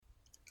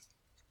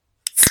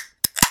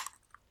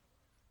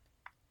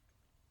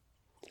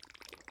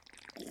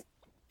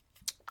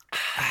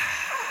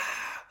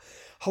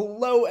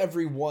Hello,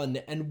 everyone,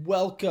 and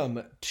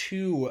welcome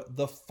to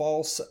the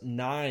False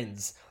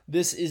Nines.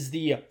 This is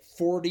the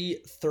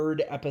 43rd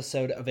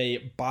episode of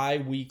a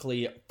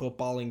bi-weekly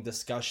footballing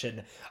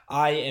discussion.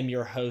 I am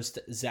your host,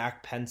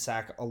 Zach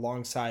Pensack,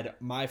 alongside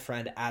my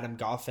friend Adam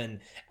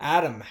Goffin.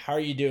 Adam, how are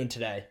you doing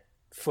today?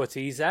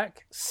 Footy,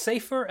 Zach.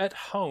 Safer at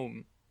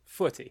home.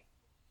 Footy.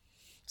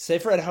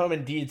 Safer at home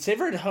indeed.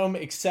 Safer at home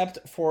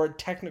except for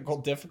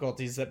technical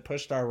difficulties that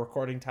pushed our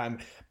recording time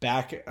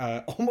back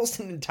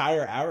almost an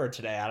entire hour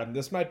today, Adam.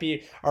 This might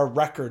be our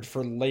record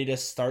for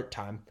latest start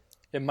time.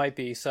 It might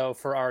be. So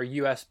for our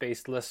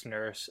US-based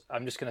listeners,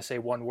 I'm just going to say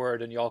one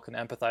word and y'all can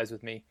empathize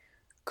with me.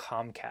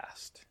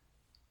 Comcast.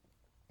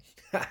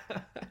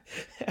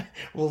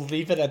 We'll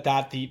leave it at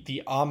that.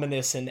 The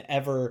ominous and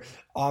ever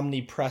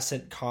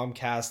omnipresent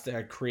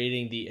Comcast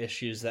creating the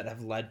issues that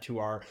have led to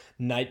our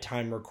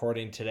nighttime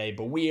recording today.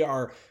 But we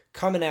are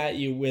coming at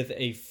you with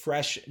a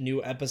fresh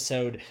new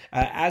episode,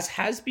 as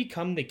has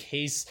become the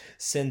case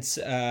since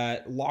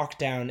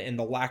lockdown and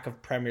the lack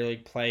of Premier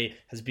League play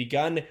has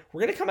begun.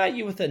 We're going to come at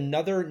you with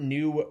another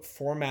new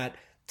format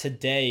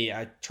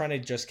today, trying to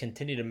just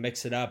continue to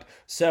mix it up.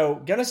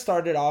 So gonna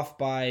start it off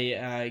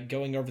by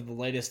going over the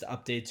latest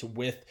updates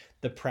with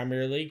the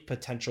Premier League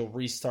potential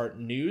restart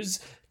news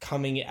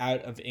coming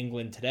out of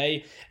England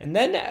today. And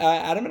then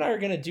Adam and I are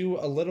going to do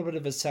a little bit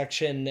of a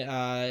section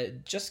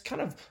just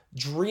kind of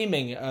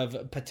dreaming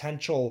of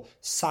potential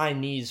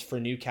signees for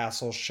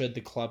Newcastle should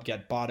the club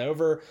get bought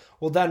over.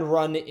 We'll then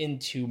run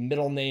into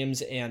middle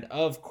names and,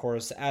 of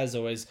course, as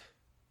always,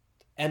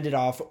 end it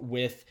off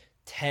with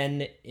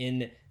 10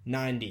 in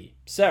 90.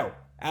 So,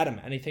 Adam,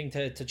 anything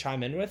to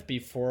chime in with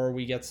before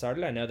we get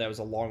started? I know that was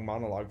a long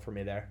monologue for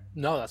me there.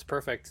 No, that's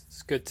perfect.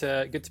 It's good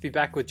to be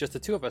back with just the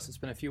two of us. It's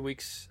been a few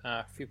weeks,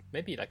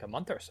 maybe like a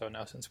month or so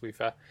now since we've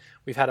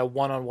had a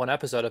one-on-one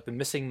episode. I've been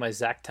missing my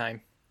Zach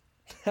time.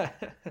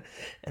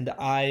 And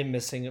I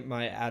missing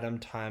my Adam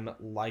time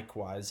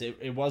likewise.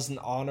 It was an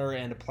honor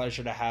and a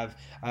pleasure to have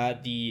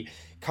the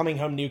Coming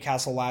Home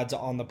Newcastle lads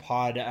on the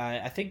pod.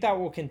 I think that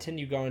will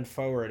continue going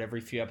forward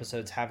every few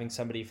episodes, having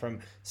somebody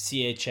from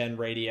CHN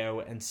Radio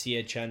and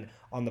CHN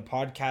on the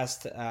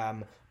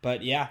podcast.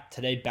 But yeah,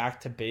 today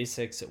back to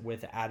basics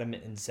with Adam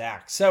and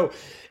Zach. So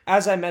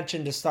as I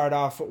mentioned to start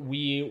off,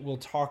 we will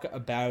talk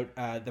about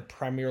the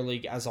Premier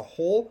League as a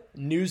whole.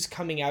 News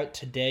coming out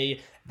today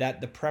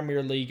that the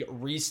Premier League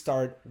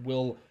restart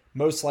will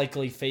most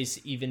likely face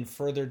even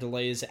further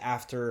delays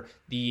after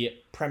the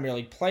Premier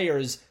League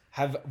players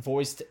have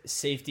voiced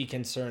safety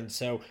concerns.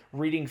 So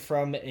reading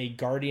from a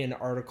Guardian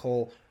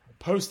article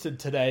posted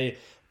today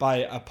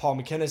by Paul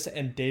McInnes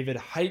and David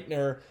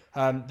Heitner,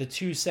 the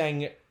two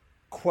saying,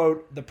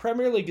 quote, "The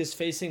Premier League is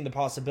facing the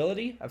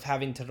possibility of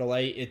having to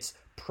delay its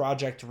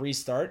project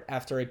restart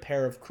after a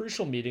pair of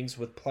crucial meetings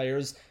with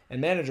players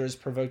and managers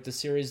provoked a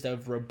series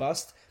of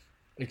robust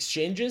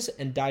exchanges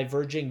and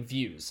diverging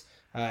views."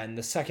 And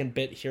the second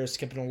bit here,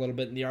 skipping a little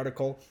bit in the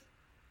article,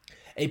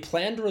 a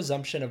planned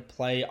resumption of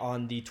play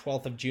on the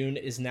 12th of June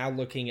is now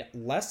looking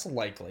less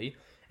likely,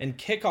 and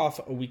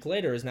kickoff a week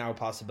later is now a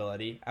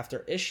possibility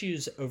after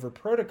issues over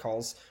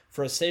protocols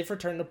for a safe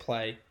return to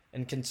play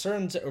and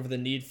concerns over the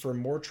need for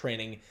more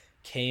training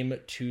came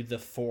to the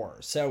fore.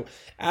 So,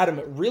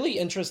 Adam, really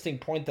interesting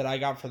point that I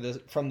got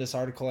from this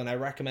article, and I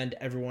recommend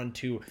everyone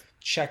to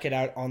check it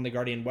out on the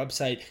Guardian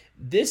website.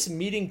 This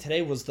meeting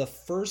today was the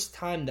first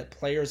time that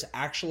players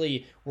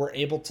actually were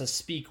able to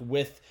speak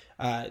with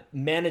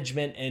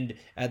management and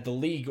the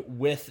league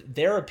with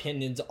their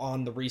opinions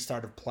on the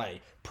restart of play.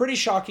 Pretty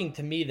shocking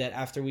to me that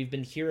after we've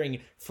been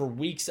hearing for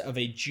weeks of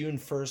a June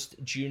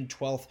 1st, June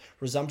 12th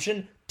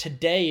resumption,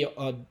 today,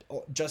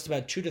 just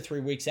about 2 to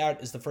 3 weeks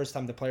out, is the first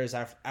time the players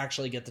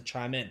actually get to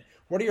chime in.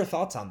 What are your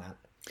thoughts on that?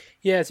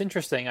 Yeah, it's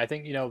interesting. I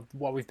think,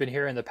 what we've been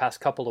hearing the past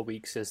couple of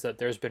weeks is that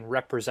there's been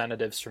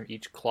representatives from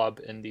each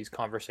club in these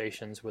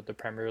conversations with the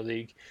Premier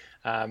League.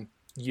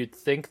 You'd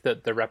think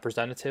that the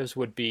representatives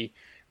would be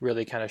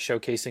really kind of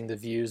showcasing the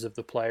views of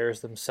the players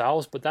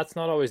themselves, but that's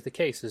not always the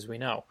case, as we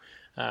know.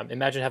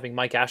 Imagine having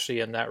Mike Ashley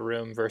in that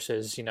room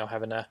versus,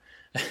 having an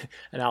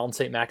Alan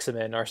St.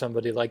 Maximin or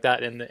somebody like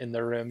that in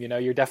the room.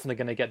 You're definitely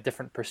going to get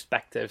different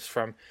perspectives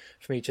from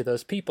each of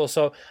those people.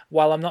 So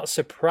while I'm not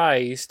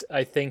surprised,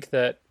 I think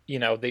that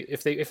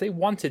if they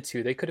wanted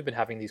to, they could have been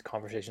having these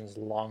conversations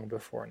long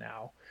before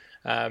now.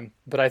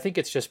 But I think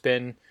it's just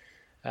been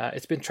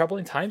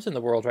troubling times in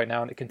the world right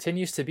now, and it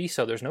continues to be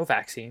so. There's no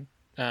vaccine.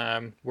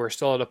 We're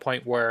still at a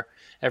point where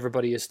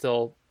everybody is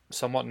still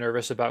somewhat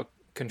nervous about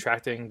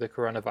contracting the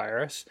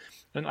coronavirus.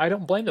 And I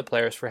don't blame the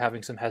players for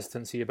having some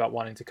hesitancy about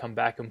wanting to come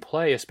back and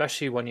play,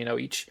 especially when,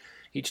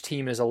 each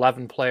team is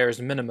 11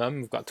 players minimum.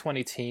 We've got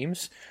 20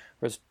 teams.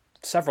 There's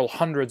several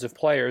hundreds of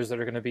players that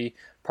are going to be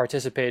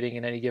participating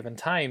in any given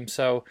time.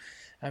 So,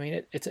 I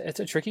mean, it's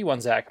a tricky one,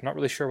 Zach. I'm not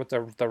really sure what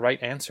the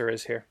right answer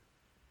is here.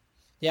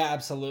 Yeah,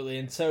 absolutely.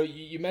 And so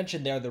you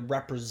mentioned there the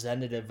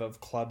representative of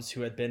clubs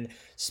who had been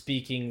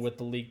speaking with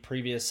the league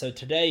previous. So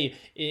today,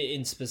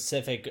 in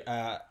specific,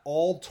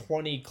 all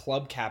 20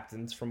 club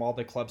captains from all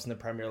the clubs in the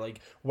Premier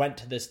League went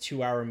to this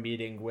 2-hour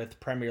meeting with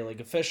Premier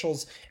League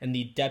officials and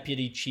the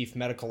deputy chief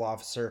medical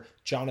officer,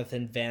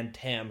 Jonathan Van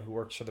Tam, who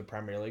works for the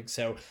Premier League.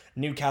 So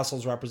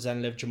Newcastle's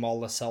representative, Jamal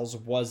Lascelles,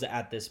 was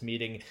at this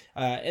meeting.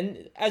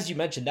 And as you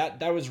mentioned,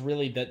 that was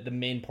really the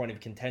main point of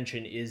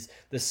contention is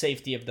the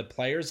safety of the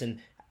players and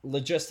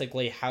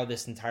logistically how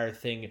this entire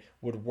thing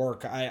would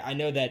work. I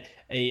know that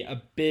a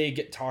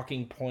big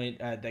talking point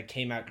that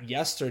came out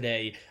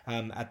yesterday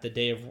at the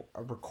day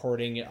of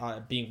recording,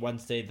 being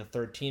Wednesday the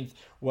 13th,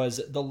 was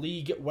the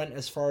league went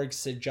as far as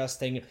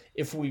suggesting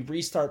if we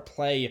restart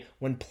play,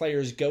 when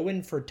players go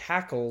in for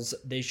tackles,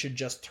 they should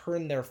just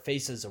turn their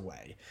faces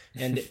away.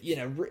 And,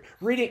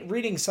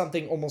 reading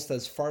something almost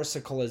as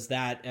farcical as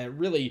that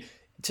really,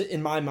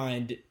 in my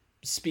mind,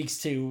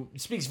 speaks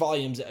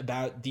volumes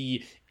about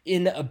the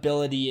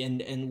inability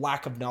and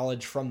lack of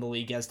knowledge from the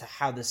league as to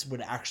how this would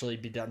actually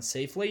be done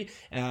safely.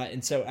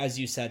 And so, as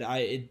you said,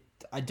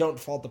 I don't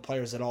fault the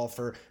players at all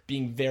for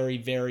being very,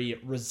 very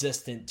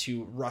resistant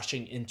to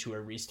rushing into a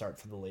restart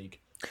for the league.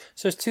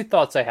 So there's two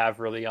thoughts I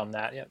have really on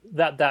that. Yeah,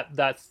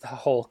 that's the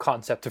whole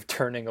concept of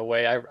turning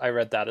away. I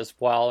read that as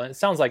well, and it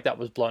sounds like that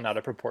was blown out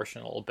of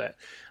proportion a little bit.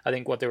 I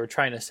think what they were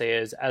trying to say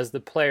is, as the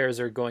players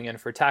are going in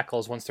for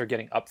tackles, once they're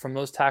getting up from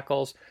those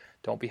tackles,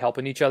 don't be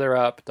helping each other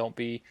up. Don't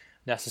be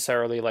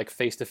necessarily like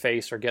face to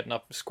face or getting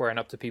up, squaring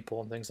up to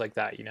people and things like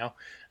that.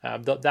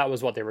 That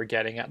was what they were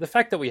getting at. The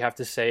fact that we have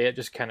to say it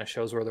just kind of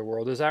shows where the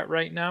world is at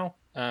right now.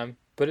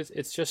 But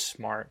it's just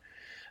smart.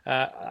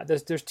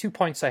 There's 2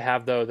 points I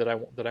have though that I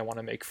want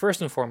to make.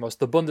 First and foremost,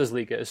 the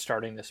Bundesliga is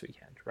starting this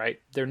weekend, right?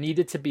 There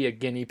needed to be a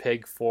guinea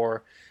pig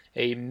for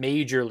a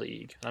major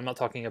league. And I'm not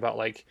talking about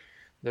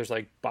there's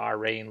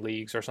Bahrain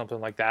leagues or something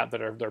like that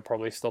they're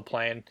probably still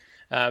playing.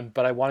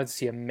 But I wanted to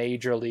see a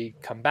major league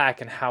come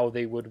back and how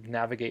they would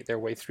navigate their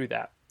way through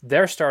that.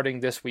 They're starting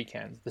this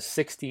weekend, the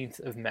 16th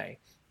of May.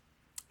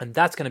 And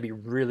that's going to be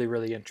really,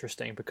 really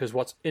interesting because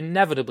what's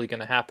inevitably going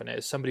to happen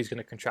is somebody's going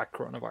to contract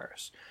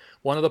coronavirus.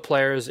 One of the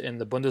players in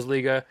the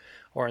Bundesliga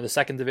or in the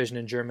second division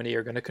in Germany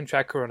are going to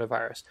contract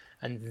coronavirus.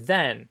 And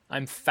then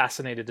I'm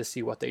fascinated to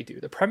see what they do.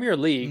 The Premier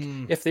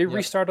League, if they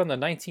restart on the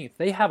 19th,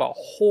 they have a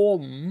whole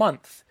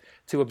month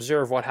to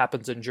observe what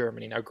happens in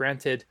Germany. Now,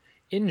 granted,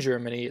 in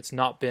Germany, it's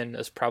not been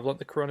as prevalent,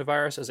 the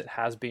coronavirus, as it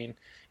has been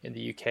in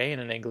the UK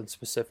and in England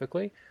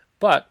specifically.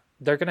 But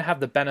they're going to have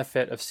the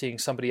benefit of seeing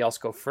somebody else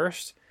go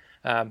first.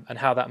 And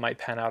how that might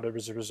pan out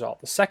as a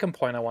result. The second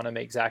point I want to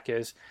make, Zach,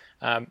 is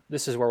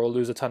this is where we'll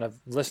lose a ton of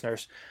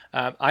listeners.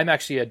 I'm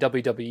actually a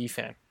WWE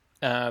fan.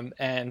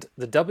 And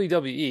the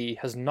WWE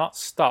has not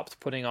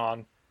stopped putting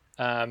on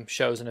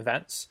shows and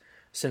events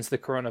since the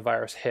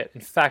coronavirus hit.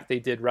 In fact, they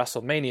did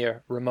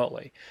WrestleMania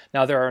remotely.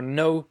 Now, there are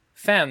no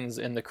fans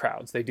in the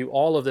crowds. They do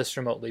all of this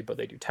remotely, but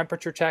they do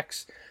temperature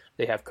checks.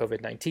 They have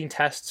COVID-19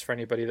 tests for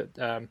anybody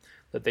that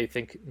they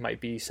think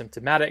might be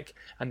symptomatic,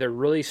 and they're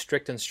really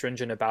strict and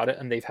stringent about it,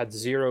 and they've had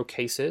 0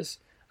 cases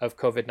of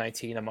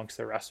COVID-19 amongst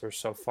the wrestlers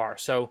so far.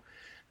 So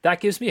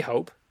that gives me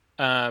hope.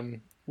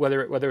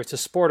 Whether it's a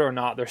sport or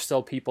not, there's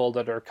still people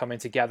that are coming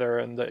together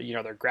and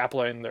they're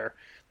grappling, they're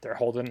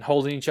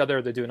holding each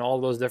other, they're doing all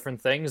those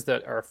different things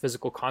that are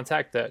physical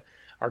contact that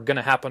are going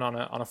to happen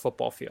on a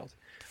football field.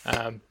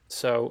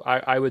 So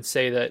I would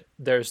say that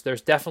there's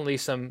definitely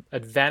some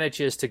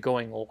advantages to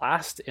going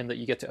last in that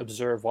you get to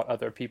observe what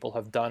other people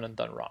have done and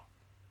done wrong.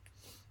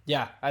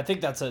 Yeah, I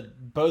think that's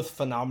both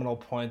phenomenal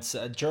points.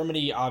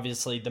 Germany,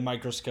 obviously, the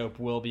microscope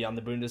will be on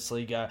the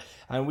Bundesliga,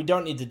 and we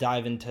don't need to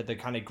dive into the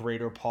kind of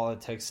greater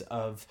politics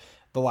of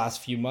the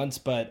last few months,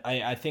 but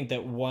I think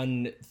that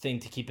one thing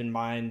to keep in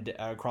mind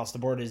across the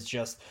board is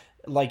just,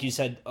 like you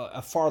said,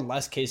 a far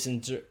less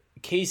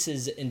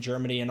cases in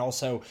Germany, and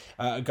also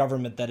a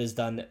government that has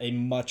done a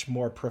much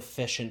more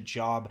proficient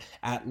job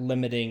at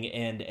limiting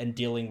and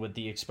dealing with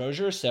the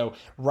exposure. So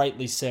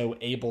rightly so,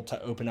 able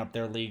to open up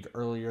their league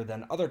earlier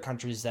than other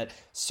countries that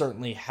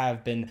certainly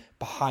have been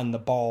behind the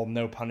ball,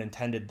 no pun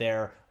intended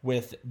there,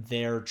 with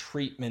their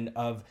treatment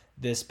of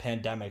this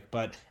pandemic.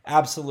 But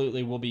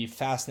absolutely will be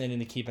fascinating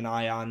to keep an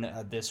eye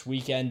on this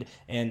weekend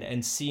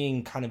and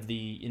seeing kind of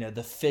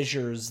the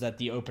fissures that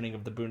the opening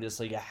of the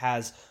Bundesliga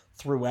has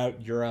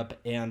throughout Europe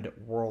and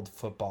world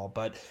football.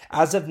 But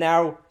as of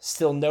now,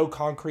 still no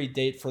concrete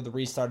date for the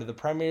restart of the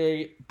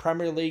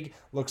Premier League.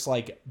 Looks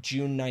like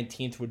June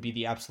 19th would be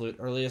the absolute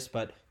earliest,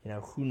 but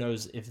who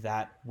knows if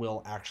that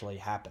will actually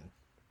happen.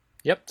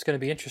 Yep, it's going to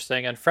be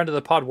interesting. And friend of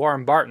the pod,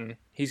 Warren Barton,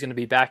 he's going to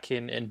be back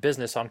in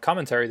business on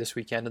commentary this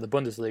weekend in the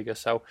Bundesliga.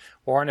 So,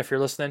 Warren, if you're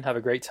listening, have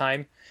a great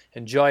time.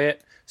 Enjoy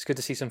it. It's good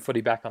to see some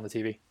footy back on the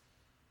TV.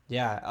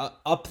 Yeah,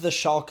 up the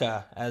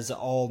Schalke, as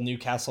all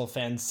Newcastle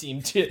fans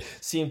seem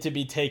to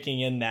be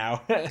taking in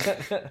now.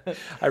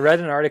 I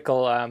read an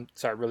article.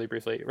 Really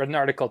briefly, read an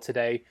article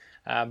today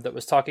that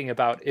was talking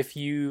about if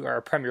you are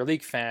a Premier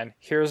League fan,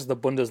 here's the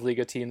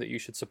Bundesliga team that you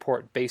should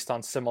support based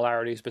on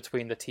similarities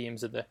between the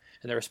teams in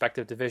the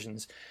respective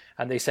divisions.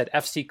 And they said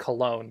FC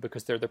Cologne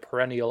because they're the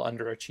perennial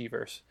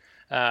underachievers,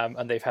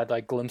 and they've had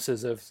like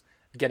glimpses of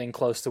getting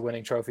close to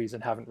winning trophies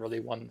and haven't really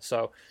won.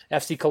 So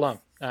FC Cologne,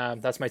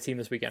 that's my team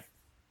this weekend.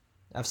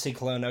 FC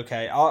Cologne,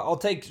 okay. I'll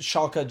take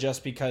Schalke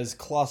just because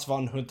Klaus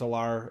von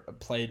Huntelaar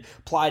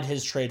plied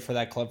his trade for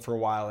that club for a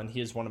while, and he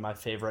is one of my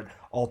favorite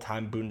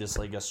all-time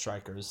Bundesliga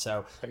strikers.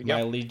 So my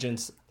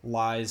allegiance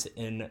lies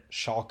in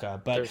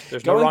Schalke. But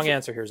there's no wrong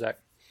answer here, Zach.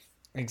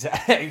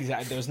 Exactly.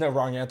 There's no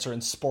wrong answer in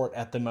sport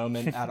at the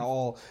moment at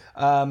all.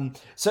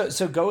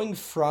 So going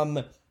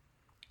from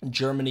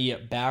Germany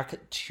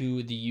back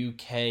to the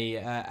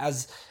UK,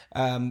 as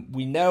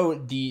we know,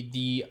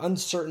 the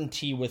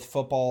uncertainty with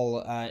football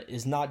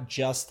is not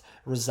just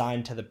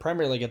resigned to the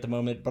Premier League at the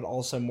moment, but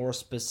also more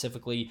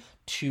specifically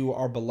to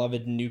our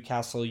beloved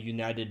Newcastle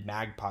United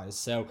Magpies.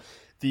 So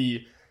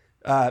the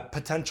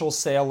potential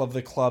sale of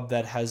the club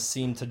that has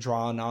seemed to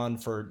draw on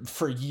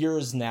for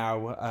years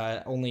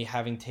now, only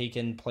having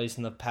taken place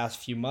in the past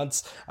few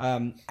months,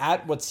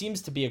 at what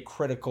seems to be a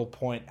critical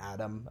point,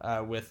 Adam,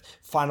 with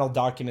final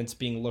documents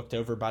being looked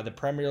over by the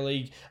Premier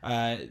League,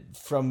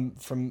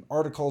 from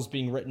articles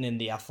being written in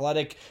The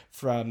Athletic,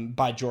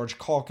 by George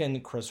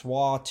Calkin, Chris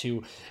Waugh,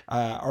 to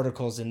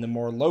articles in the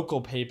more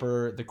local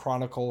paper, The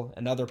Chronicle,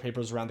 and other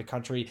papers around the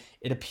country.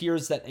 It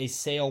appears that a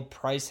sale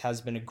price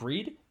has been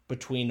agreed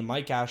between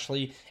Mike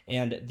Ashley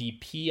and the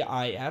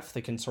PIF,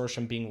 the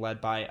consortium being led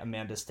by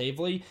Amanda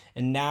Staveley,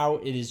 and now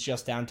it is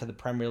just down to the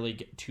Premier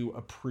League to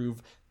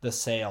approve the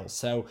sale.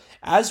 So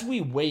as we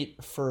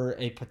wait for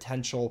a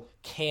potential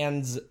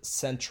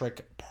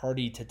Cairns-centric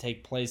party to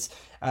take place,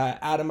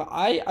 Adam,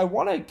 I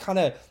want to kind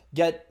of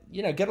get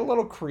a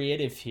little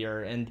creative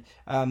here, and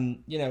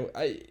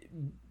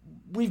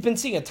we've been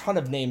seeing a ton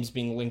of names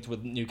being linked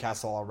with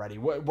Newcastle already.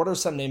 What are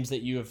some names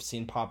that you have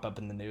seen pop up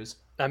in the news?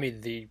 I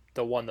mean,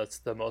 the one that's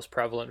the most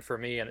prevalent for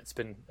me, and it's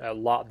been a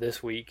lot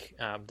this week,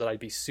 that I'd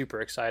be super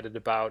excited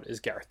about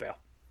is Gareth Bale.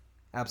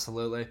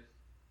 Absolutely.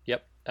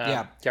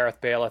 Yep. Gareth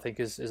Bale, I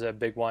think, is a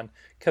big one.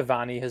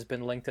 Cavani has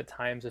been linked at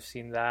times. I've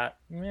seen that.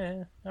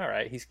 All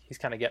right. He's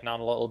kind of getting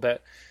on a little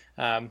bit.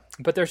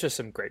 But there's just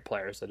some great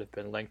players that have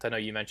been linked. I know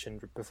you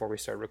mentioned before we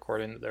started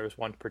recording that there was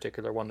one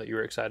particular one that you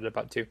were excited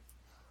about too.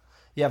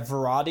 Yeah,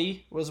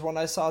 Verratti was one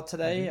I saw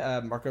today,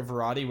 Marco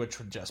Verratti, which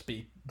would just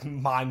be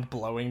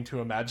mind-blowing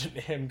to imagine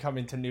him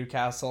coming to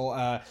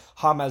Newcastle.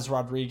 James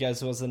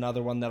Rodriguez was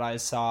another one that I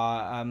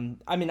saw.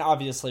 I mean,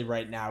 obviously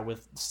right now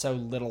with so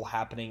little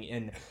happening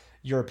in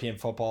European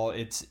football,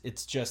 it's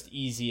just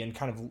easy and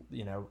kind of,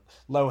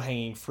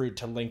 low-hanging fruit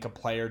to link a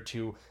player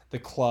to the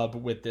club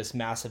with this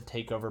massive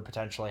takeover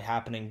potentially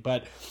happening.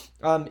 But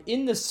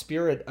in the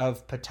spirit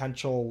of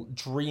potential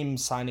dream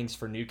signings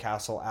for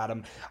Newcastle,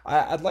 Adam,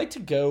 I'd like to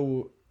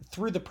go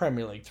through the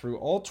Premier League, through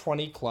all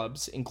 20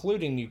 clubs,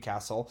 including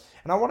Newcastle,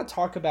 and I want to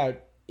talk about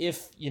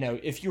if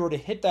you were to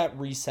hit that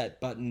reset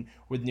button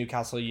with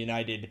Newcastle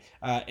United,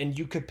 and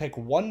you could pick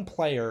one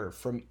player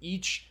from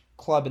each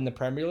club in the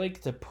Premier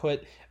League to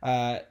put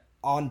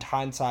on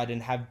Tyneside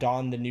and have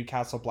don the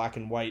Newcastle black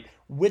and white,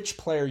 which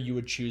player you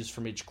would choose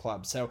from each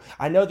club. So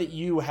I know that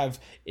you have,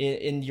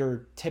 in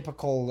your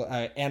typical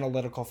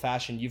analytical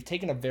fashion, you've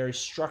taken a very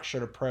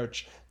structured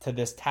approach to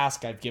this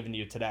task I've given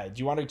you today. Do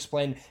you want to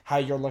explain how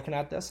you're looking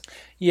at this?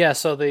 Yeah,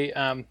 so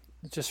the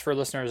just for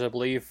listeners, I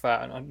believe,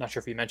 I'm not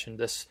sure if you mentioned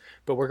this,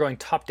 but we're going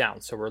top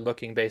down. So we're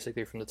looking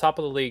basically from the top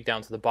of the league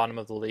down to the bottom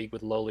of the league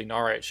with lowly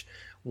Norwich.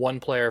 One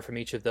player from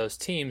each of those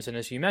teams. And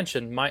as you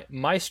mentioned,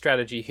 my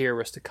strategy here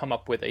was to come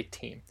up with a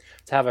team,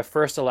 to have a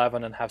first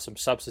 11 and have some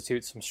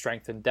substitutes, some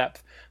strength and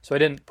depth. So I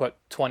didn't put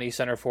 20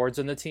 center forwards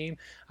in the team.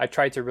 I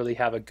tried to really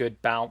have a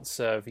good bounce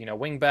of,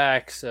 wing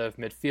backs, of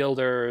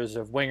midfielders,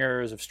 of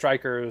wingers, of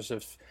strikers,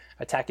 of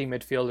attacking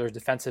midfielders,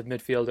 defensive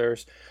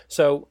midfielders.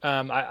 So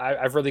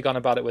I've really gone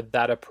about it with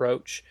that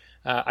approach.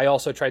 I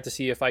also tried to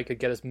see if I could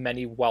get as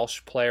many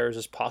Welsh players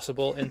as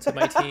possible into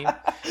my team.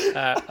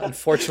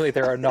 Unfortunately,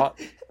 there are not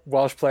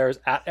Welsh players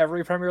at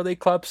every Premier League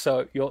club,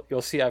 so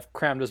you'll see I've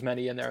crammed as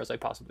many in there as I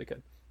possibly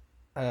could.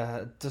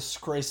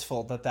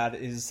 Disgraceful that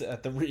is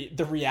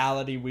the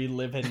reality we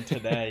live in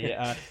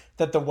today.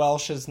 That the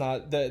Welsh is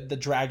not the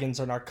Dragons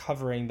are not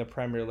covering the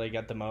Premier League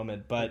at the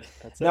moment. But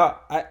no,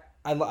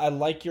 I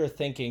like your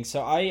thinking.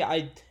 So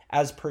I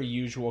as per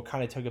usual,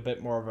 kind of took a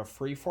bit more of a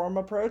free-form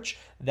approach.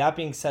 That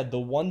being said, the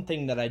one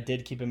thing that I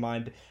did keep in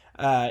mind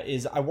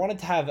is I wanted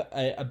to have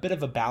a bit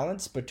of a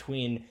balance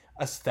between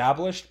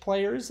established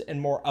players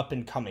and more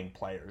up-and-coming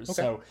players. Okay.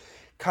 So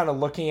kind of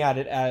looking at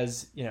it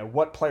as,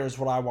 what players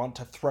would I want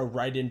to throw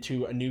right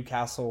into a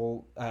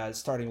Newcastle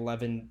starting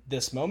 11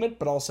 this moment,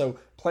 but also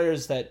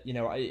players that,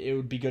 it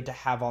would be good to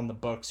have on the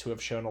books who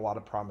have shown a lot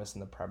of promise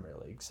in the Premier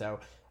League. So,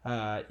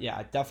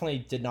 I definitely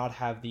did not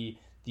have the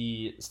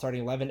the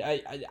starting 11.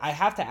 I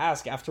have to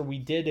ask, after we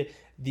did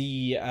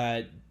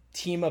the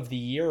team of the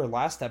year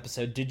last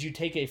episode, did you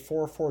take a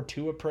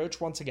 4-4-2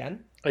 approach once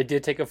again? I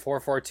did take a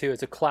 4-4-2.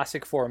 It's a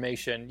classic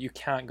formation. You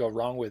can't go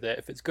wrong with it.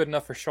 If it's good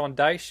enough for Sean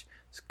Dyche,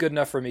 it's good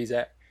enough for me,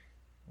 Zach.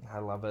 I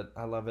love it.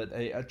 I love it.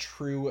 A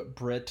true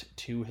Brit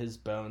to his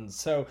bones.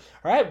 So,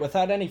 all right,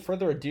 without any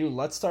further ado,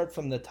 let's start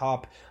from the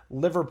top.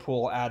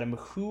 Liverpool, Adam,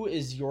 who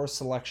is your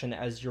selection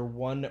as your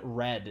one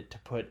red to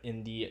put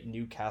in the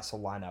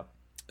Newcastle lineup?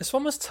 This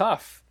one was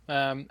tough.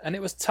 And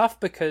it was tough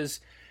because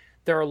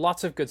there are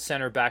lots of good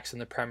center backs in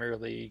the Premier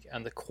League,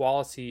 and the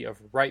quality of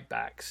right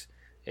backs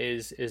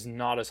is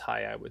not as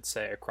high, I would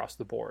say, across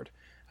the board.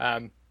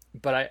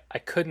 But I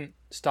couldn't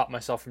stop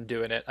myself from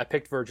doing it. I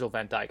picked Virgil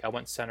van Dijk. I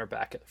went center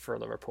back for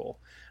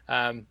Liverpool.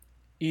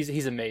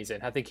 He's amazing.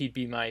 I think he'd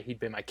be my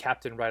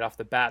captain right off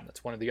the bat.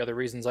 That's one of the other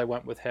reasons I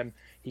went with him.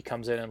 He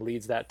comes in and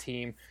leads that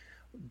team,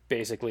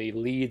 basically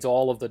leads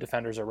all of the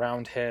defenders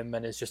around him,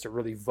 and is just a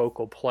really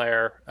vocal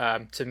player.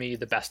 To me,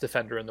 the best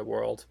defender in the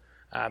world,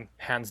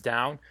 hands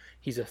down.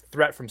 He's a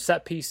threat from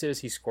set pieces.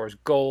 He scores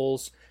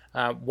goals.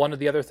 One of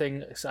the other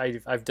things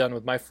I've done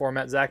with my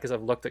format, Zach, is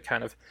I've looked at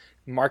kind of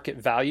market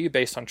value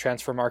based on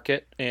transfer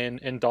market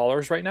in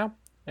dollars right now,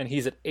 and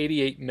he's at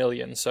 88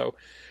 million. So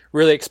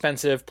really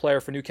expensive player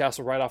for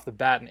Newcastle right off the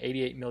bat, and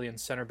 88 million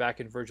center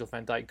back in Virgil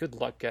van Dijk. Good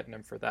luck getting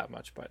him for that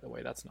much, by the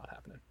way. That's not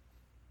happening.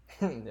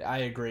 I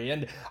agree.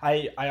 And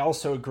I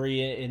also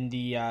agree in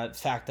the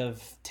fact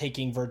of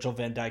taking Virgil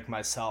van Dijk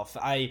myself.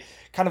 I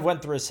kind of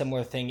went through a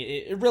similar thing.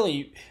 It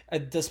really,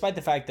 despite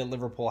the fact that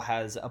Liverpool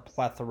has a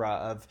plethora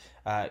of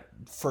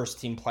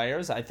first-team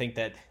players, I think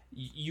that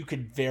you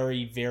could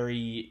very,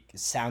 very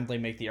soundly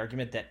make the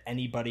argument that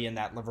anybody in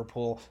that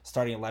Liverpool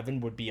starting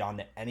 11 would be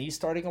on any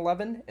starting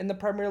 11 in the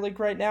Premier League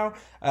right now.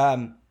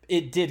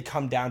 It did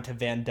come down to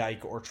Van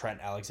Dijk or Trent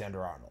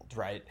Alexander-Arnold,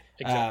 right?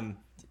 Exactly.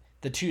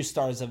 The two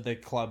stars of the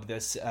club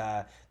this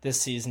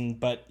season,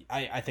 but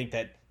I think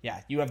that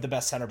you have the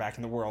best center back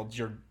in the world.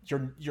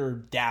 You're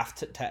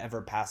daft to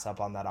ever pass up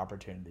on that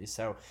opportunity.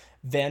 So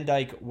Van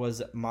Dijk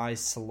was my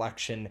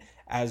selection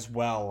as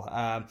well.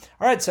 All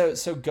right,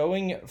 so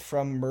going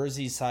from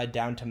Merseyside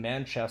down to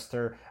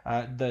Manchester,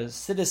 the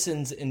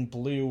Citizens in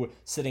blue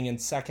sitting in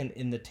second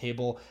in the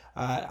table.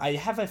 I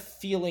have a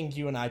feeling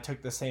you and I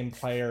took the same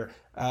player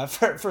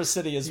for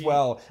City as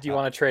well. Do you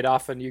want to trade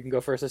off and you can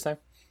go first this time?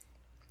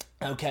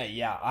 Okay,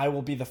 yeah, I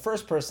will be the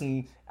first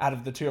person out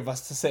of the two of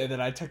us to say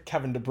that I took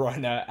Kevin De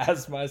Bruyne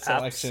as my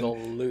selection.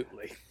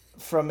 Absolutely.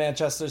 From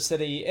Manchester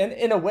City, and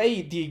in a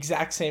way, the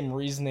exact same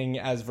reasoning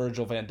as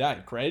Virgil van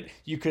Dijk, right?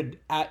 You could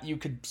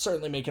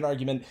certainly make an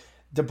argument.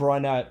 De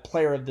Bruyne,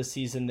 player of the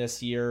season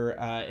this year,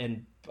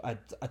 and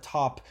a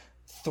top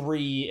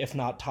 3, if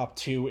not top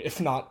 2, if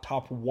not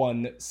top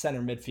 1 center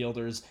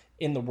midfielders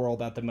in the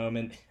world at the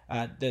moment.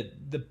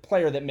 The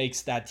player that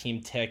makes that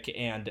team tick,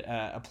 and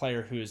a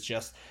player who is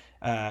just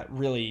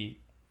really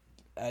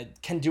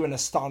can do an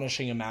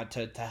astonishing amount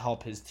to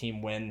help his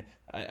team win.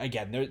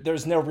 Again,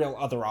 there's no real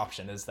other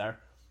option, is there?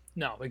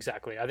 No,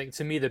 exactly. I think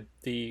to me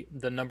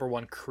the number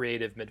one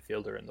creative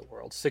midfielder in the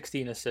world.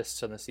 16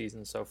 assists in the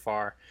season so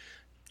far.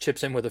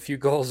 Chips in with a few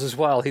goals as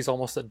well. He's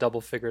almost at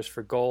double figures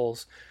for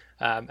goals.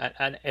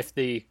 And if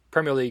the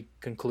Premier League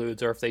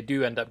concludes, or if they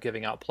do end up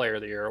giving out Player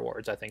of the Year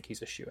awards, I think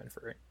he's a shoo-in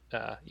for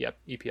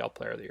EPL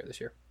Player of the Year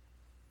this year.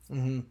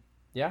 Mm-hmm.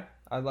 Yeah,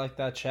 I like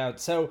that shout.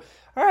 So,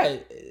 all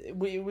right,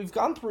 we've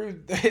gone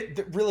through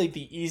really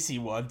the easy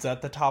ones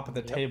at the top of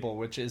the table,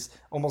 which is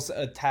almost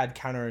a tad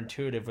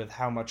counterintuitive with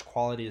how much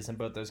quality is in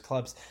both those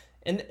clubs.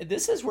 And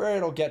this is where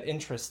it'll get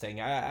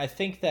interesting. I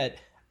think that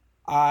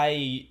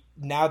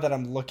now that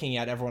I'm looking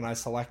at everyone I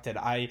selected,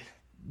 I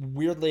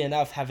weirdly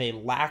enough have a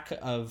lack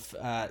of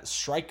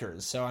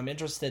strikers. So I'm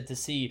interested to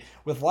see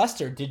with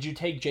Leicester, did you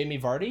take Jamie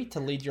Vardy to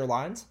lead your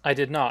lines? I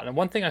did not. And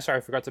one thing I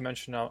forgot to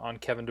mention on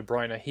Kevin De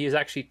Bruyne, he is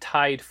actually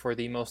tied for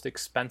the most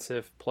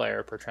expensive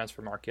player per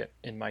transfer market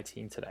in my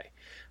team today.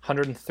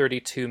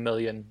 $132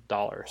 million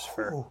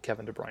for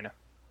Kevin De Bruyne.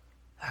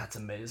 That's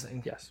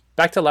amazing. Yes.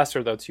 Back to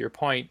Leicester, though, to your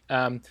point.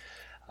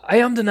 I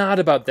am denied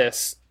about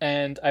this,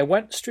 and I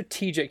went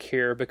strategic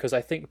here because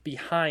I think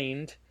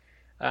behind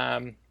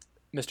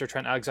Mr.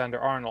 Trent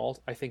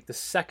Alexander-Arnold, I think the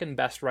second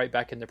best right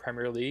back in the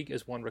Premier League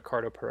is one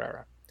Ricardo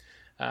Pereira.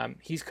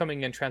 He's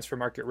coming in transfer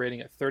market rating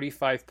at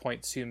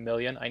 35.2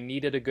 million. I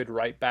needed a good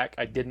right back.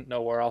 I didn't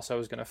know where else I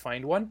was going to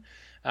find one.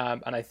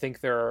 And I think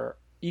there are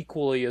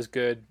equally as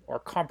good or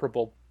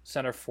comparable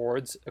center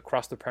forwards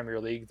across the Premier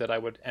League that I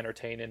would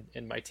entertain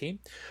in my team.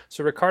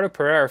 So Ricardo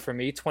Pereira for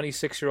me,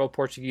 26-year-old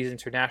Portuguese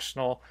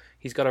international.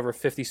 He's got over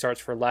 50 starts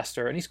for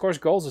Leicester, and he scores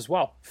goals as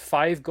well.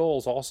 5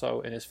 goals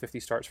also in his 50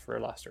 starts for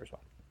Leicester as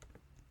well.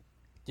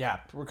 Yeah,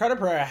 Ricardo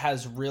Pereira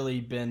has really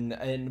been,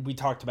 and we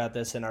talked about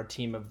this in our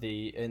team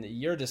in the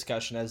year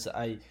discussion, as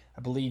I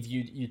I believe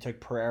you took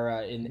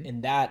Pereira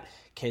in that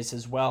case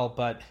as well,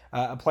 but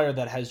a player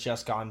that has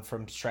just gone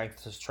from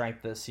strength to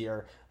strength this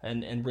year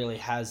and really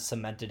has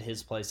cemented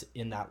his place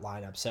in that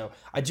lineup. So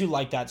I do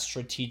like that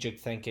strategic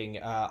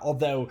thinking,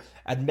 although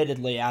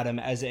admittedly, Adam,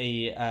 as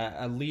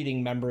a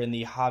leading member in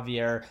the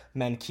Javier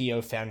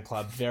Manquillo fan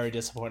club, very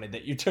disappointed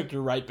that you took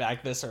your right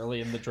back this early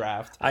in the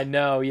draft. I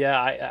know,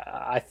 yeah.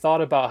 I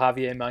thought about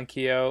Javier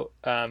Manquillo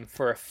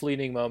for a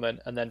fleeting moment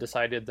and then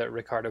decided that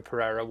Ricardo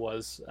Pereira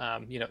was,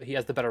 he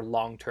has the better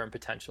long-term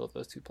potential of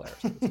those two players.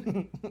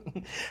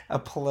 A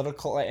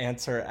political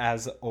answer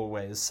as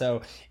always.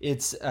 So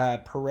it's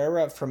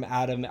Pereira from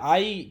Adam.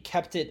 I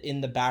kept it in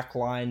the back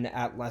line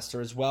at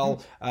Leicester as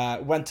well.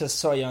 Went to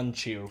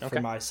Soyuncu for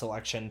my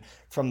selection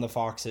from the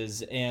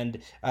Foxes. And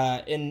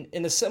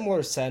in a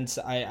similar sense,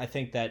 I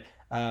think that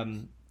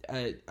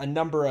a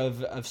number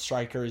of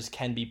strikers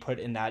can be put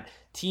in that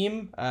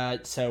team.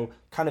 So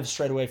kind of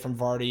straight away from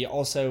Vardy.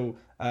 Also,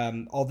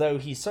 although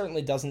he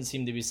certainly doesn't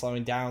seem to be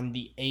slowing down,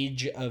 the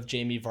age of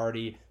Jamie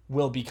Vardy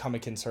will become a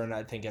concern,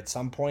 I think, at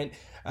some point.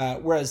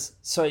 Whereas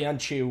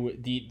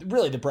Soyuncu,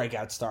 the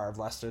breakout star of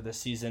Leicester this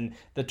season,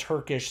 the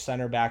Turkish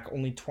center back,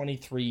 only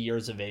 23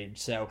 years of age.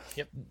 So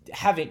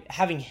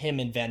having him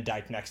and Van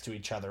Dijk next to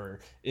each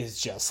other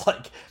is just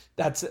like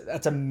that's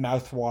a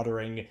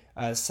mouth-watering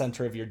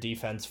center of your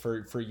defense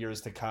for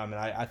years to come.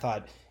 And I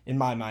thought, in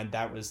my mind,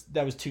 that was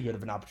too good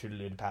of an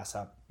opportunity to pass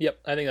up. Yep,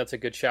 I think that's a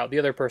good shout. The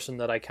other person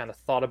that I kind of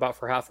thought about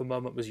for half a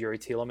moment was Yuri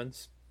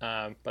Tielemans.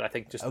 But I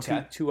think just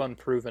too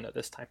unproven at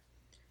this time.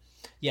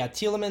 Yeah,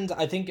 Tielemans,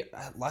 I think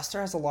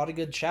Leicester has a lot of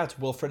good shouts.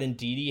 Wilfred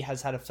Ndidi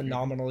has had a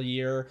phenomenal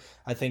year.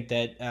 I think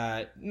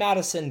that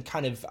Maddison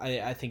kind of,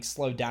 I think,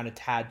 slowed down a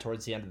tad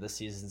towards the end of the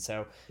season,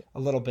 so a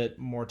little bit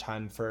more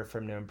time for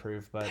him to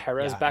improve. But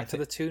Perez back to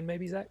the tune,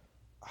 maybe, Zach?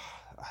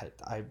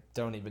 I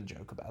don't even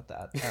joke about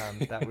that.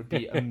 That would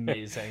be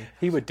amazing.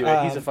 He would do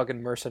it. He's a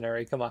fucking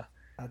mercenary. Come on.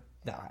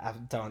 No,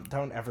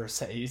 don't ever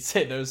say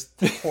those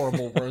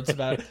horrible words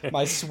about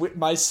my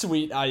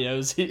sweet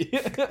Iosi.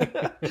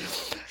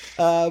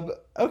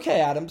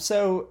 Okay, Adam.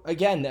 So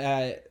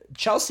again,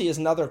 Chelsea is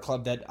another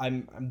club that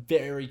I'm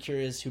very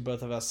curious who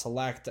both of us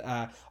select.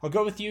 I'll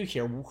go with you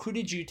here. Who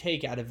did you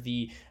take out of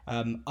the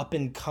up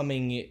and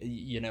coming,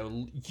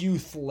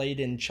 youth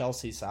laden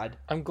Chelsea side?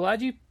 I'm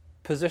glad you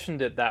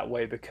positioned it that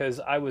way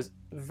because I was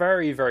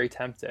very, very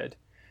tempted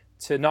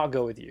to not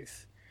go with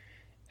youth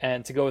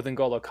and to go with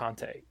N'Golo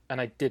Kante, and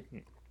I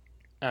didn't.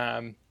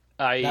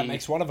 That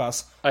makes one of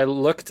us. I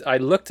looked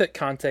at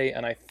Kante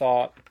and I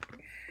thought,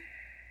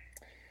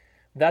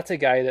 that's a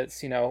guy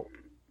that's,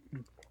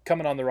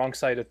 coming on the wrong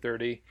side of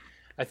 30.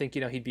 I think,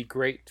 he'd be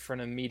great for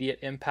an immediate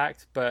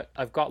impact, but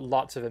I've got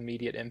lots of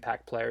immediate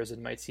impact players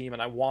in my team,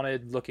 and I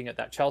wanted, looking at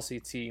that Chelsea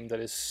team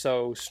that is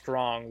so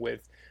strong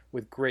with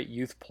great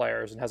youth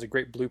players and has a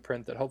great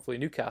blueprint that hopefully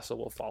Newcastle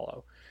will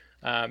follow.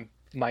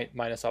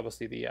 Minus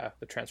obviously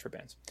the transfer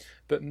bans,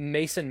 but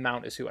Mason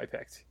Mount is who I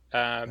picked.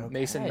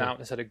 Mason Mount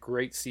has had a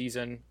great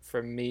season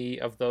for me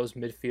of those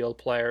midfield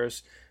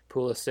players.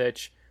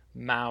 Pulisic,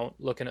 Mount,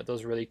 looking at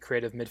those really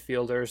creative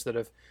midfielders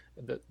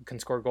that can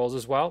score goals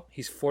as well.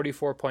 He's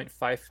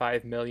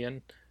 44.55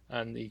 million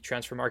on the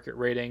transfer market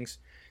ratings.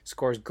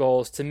 Scores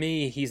goals. To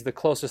me, he's the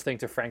closest thing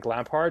to Frank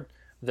Lampard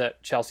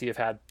that Chelsea have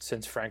had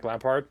since Frank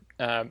Lampard,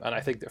 and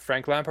I think that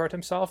Frank Lampard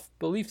himself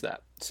believes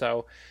that.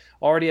 So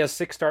already has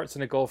 6 starts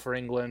and a goal for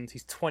England.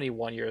 He's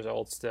 21 years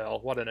old still.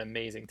 What an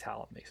amazing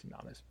talent Mason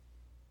Mount is.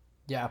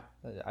 Yeah,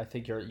 I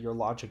think your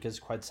logic is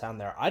quite sound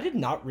there. I did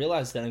not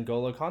realize that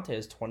N'Golo Kante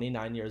is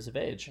 29 years of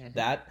age. Mm-hmm.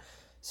 That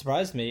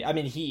surprised me. I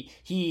mean, he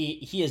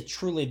is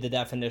truly the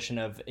definition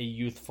of a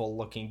youthful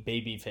looking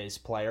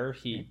babyface player.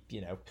 He,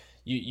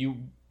 you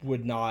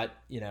would not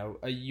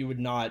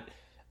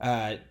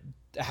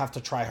have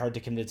to try hard to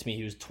convince me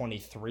he was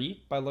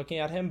 23 by looking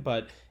at him,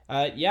 but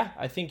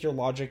I think your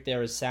logic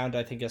there is sound.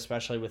 I think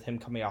especially with him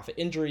coming off of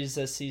injuries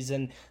this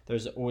season,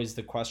 there's always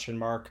the question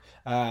mark.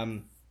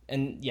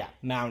 And yeah,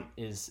 Mount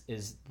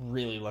is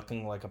really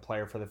looking like a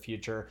player for the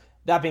future.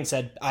 That being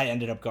said, I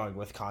ended up going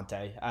with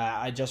Kante.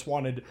 I just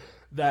wanted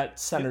that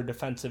center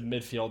defensive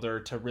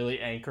midfielder to really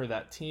anchor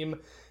that team,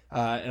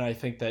 and I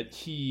think that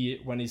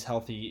he, when he's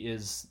healthy,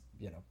 is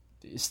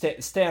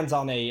stands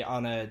on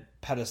a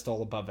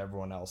pedestal above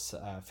everyone else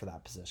for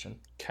that position.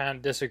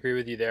 Can't disagree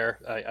with you there.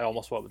 I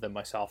almost went with them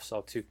myself,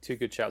 so two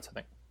good shouts, I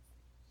think.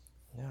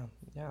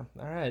 Yeah.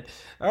 All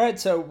right.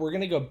 So we're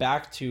gonna go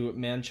back to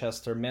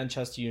Manchester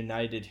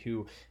United,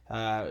 who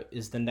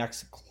is the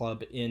next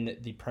club in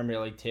the Premier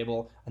League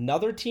table.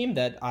 Another team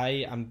that I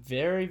am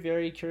very,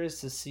 very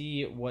curious to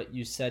see what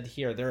you said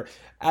here.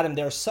 Adam,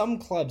 there are some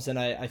clubs, and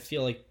I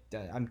feel like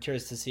I'm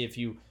curious to see if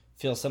you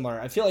feel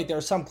similar. I feel like there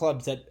are some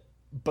clubs that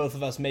both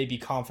of us may be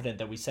confident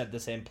that we said the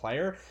same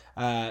player,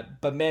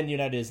 but Man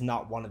United is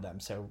not one of them.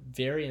 So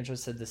very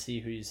interested to see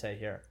who you say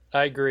here.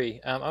 I agree.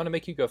 I'm going to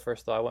make you go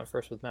first, though. I went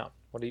first with Mount.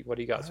 What do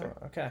you got, sir?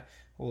 Oh, okay.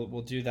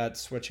 We'll do that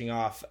switching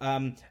off.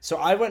 So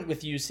I went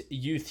with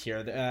youth here.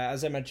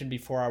 As I mentioned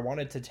before, I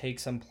wanted to take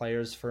some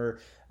players for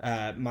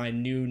my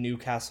new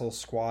Newcastle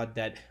squad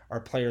that are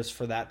players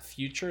for that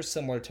future,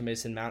 similar to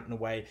Mason Mount in a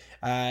way.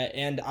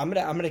 And I'm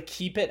gonna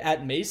keep it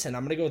at Mason.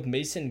 I'm gonna go with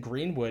Mason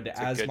Greenwood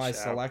as my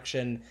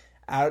selection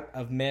out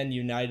of Man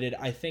United.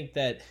 I think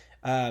that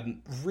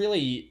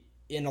really,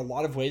 in a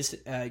lot of ways,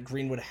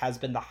 Greenwood has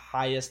been the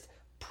highest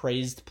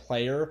praised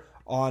player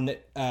on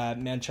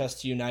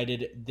Manchester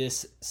United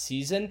this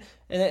season,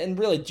 and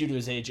really due to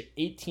his age,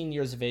 18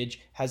 years of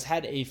age, has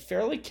had a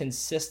fairly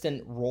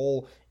consistent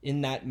role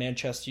in that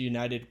Manchester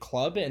United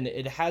club, and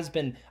it has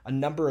been a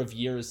number of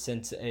years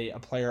since a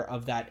player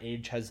of that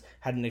age has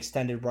had an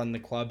extended run in the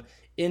club.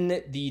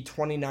 In the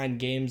 29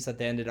 games that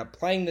they ended up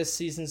playing this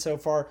season so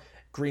far,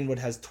 Greenwood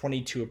has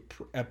 22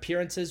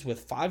 appearances with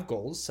 5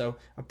 goals, so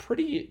a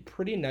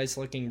pretty nice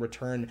looking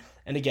return.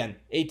 And again,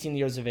 18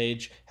 years of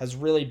age, has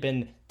really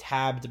been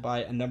tabbed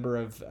by a number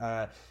of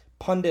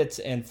pundits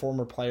and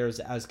former players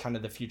as kind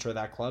of the future of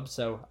that club.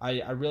 So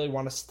I really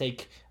want to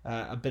stake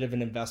a bit of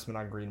an investment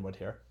on Greenwood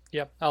here.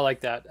 Yep, I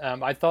like that.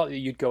 I thought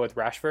you'd go with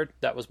Rashford.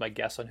 That was my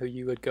guess on who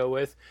you would go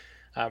with.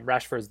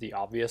 Rashford's the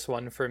obvious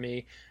one for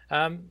me.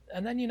 And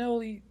then,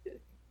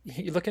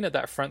 you're looking at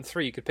that front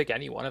three, you could pick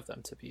any one of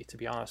them to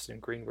be honest, in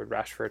Greenwood,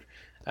 Rashford,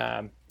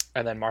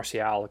 and then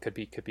Martial could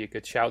be a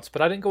good shouts.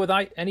 But I didn't go with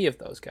any of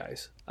those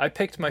guys. I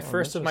picked my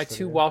first of my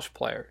 2 Welsh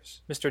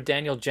players, Mr.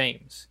 Daniel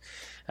James,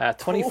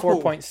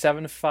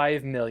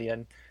 24.75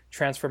 million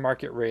transfer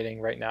market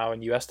rating right now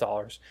in US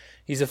dollars.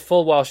 He's a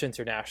full Welsh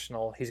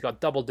international. He's got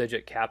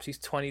double-digit caps. He's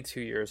 22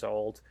 years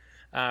old.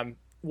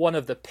 One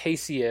of the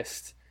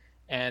paciest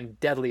and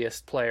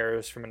deadliest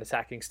players from an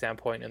attacking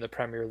standpoint in the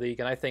Premier League.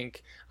 And I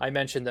think I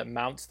mentioned that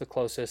Mount's the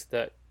closest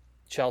that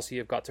Chelsea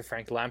have got to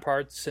Frank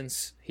Lampard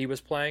since he was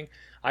playing.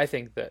 I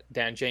think that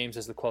Dan James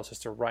is the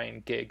closest to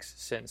Ryan Giggs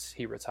since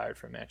he retired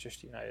from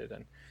Manchester United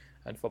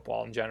and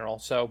football in general.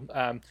 So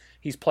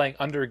he's playing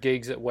under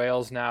Giggs at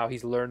Wales now.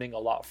 He's learning a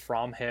lot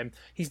from him.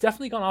 He's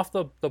definitely gone off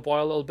the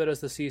boil a little bit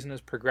as the season has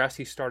progressed.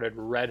 He started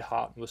red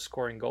hot and was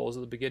scoring goals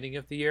at the beginning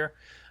of the year.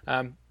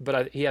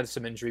 But he had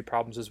some injury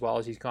problems as well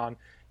as he's gone.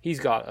 He's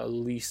got at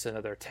least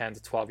another 10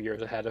 to 12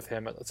 years ahead of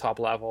him at the top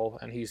level,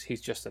 and he's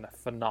just a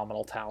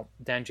phenomenal talent.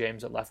 Dan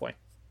James at left wing.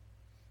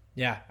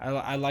 Yeah,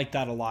 I like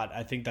that a lot.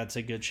 I think that's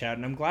a good shout,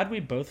 and I'm glad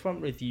we both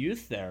went with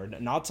youth there.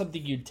 Not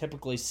something you'd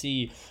typically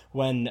see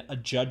when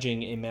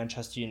judging a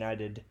Manchester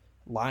United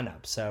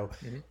lineup. So,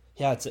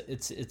 yeah,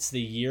 it's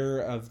the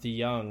year of the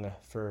young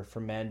for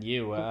Man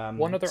U.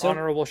 One other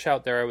honorable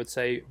shout there, I would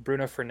say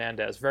Bruno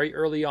Fernandes. Very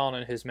early on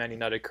in his Man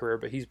United career,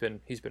 but he's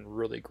been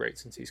really great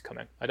since he's come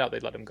in. I doubt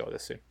they'd let him go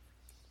this soon.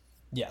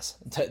 Yes,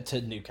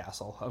 to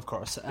Newcastle, of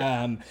course.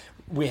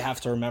 We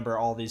have to remember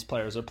all these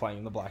players are playing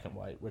in the black and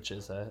white, which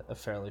is a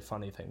fairly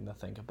funny thing to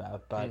think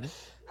about. But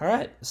all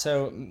right,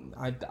 so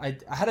I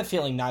had a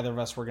feeling neither of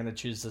us were going to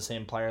choose the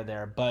same player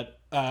there. But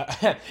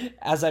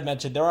as I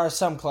mentioned, there are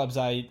some clubs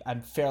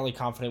I'm fairly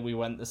confident we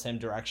went the same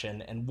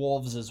direction, and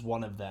Wolves is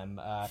one of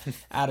them.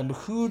 Adam,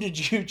 who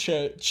did you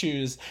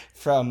choose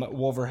from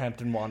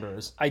Wolverhampton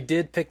Wanderers? I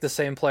did pick the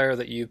same player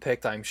that you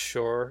picked, I'm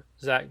sure,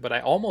 Zach, but I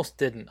almost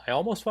didn't. I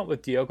almost went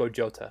with Diogo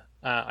Jota.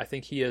 I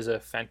think he is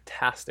a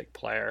fantastic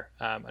player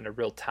and a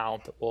real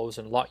talent at Wolves,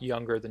 and a lot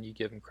younger than you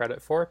give him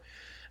credit for.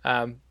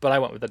 But I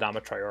went with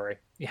Adama Traore.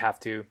 You have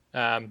to.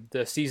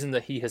 The season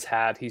that he has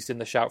had, he's in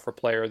the shout for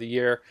Player of the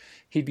Year.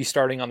 He'd be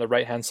starting on the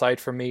right-hand side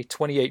for me,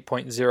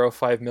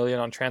 28.05 million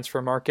on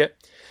Transfer Market.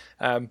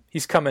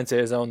 He's come into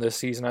his own this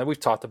season. We've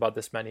talked about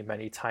this many,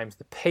 many times.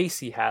 The pace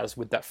he has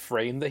with that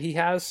frame that he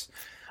has,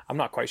 I'm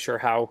not quite sure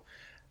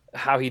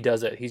how he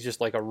does it. He's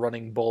just like a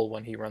running bull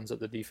when he runs at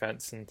the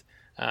defense.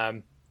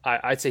 And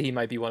I'd say he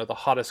might be one of the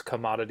hottest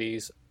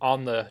commodities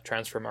on the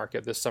transfer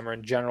market this summer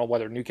in general,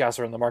 whether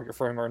Newcastle are in the market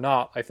for him or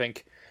not. I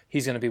think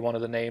he's going to be one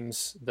of the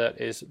names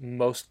that is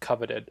most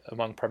coveted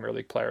among Premier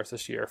League players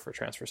this year for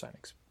transfer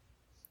signings.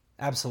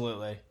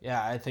 Absolutely.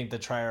 Yeah, I think the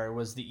Traore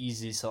was the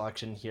easy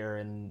selection here.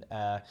 And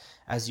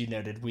as you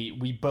noted,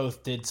 we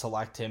both did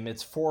select him.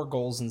 It's 4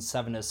 goals and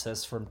 7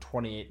 assists from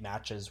 28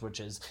 matches, which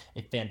is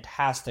a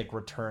fantastic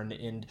return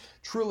and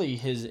truly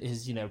his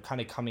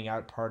kind of coming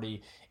out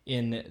party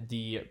in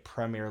the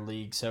Premier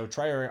League. So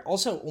Traore,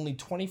 also only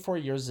 24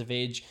 years of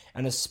age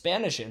and a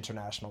Spanish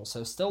international,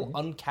 so still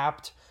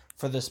uncapped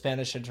for the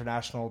Spanish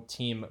international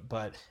team.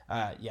 But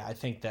I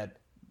think that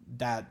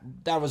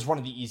was one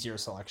of the easier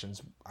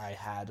selections I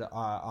had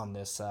on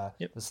this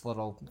this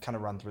little kind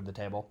of run through the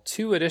table.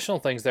 2 additional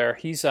things there.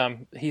 He's I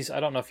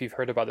don't know if you've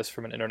heard about this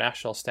from an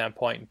international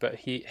standpoint, but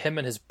him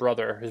and his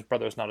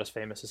brother's not as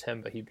famous as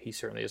him, but he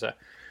certainly is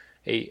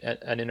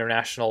an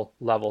international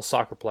level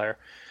soccer player.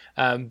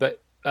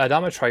 But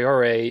Adama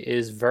Traore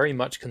is very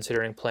much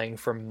considering playing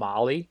for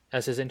Mali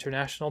as his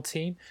international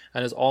team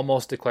and has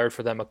almost declared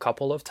for them a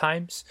couple of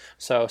times.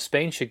 So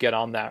Spain should get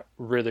on that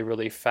really,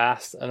 really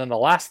fast. And then the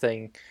last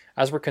thing,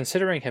 as we're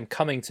considering him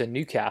coming to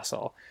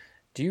Newcastle,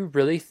 Do you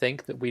really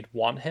think that we'd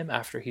want him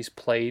after he's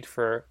played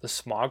for the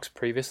Smogs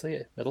previously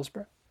at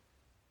Middlesbrough?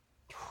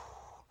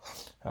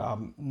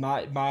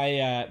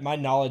 My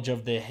knowledge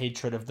of the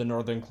hatred of the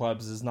northern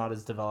clubs is not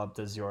as developed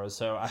as yours,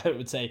 so I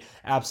would say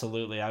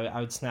absolutely. I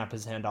would snap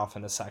his hand off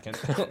in a second.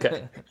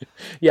 Okay.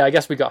 Yeah, I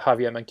guess we got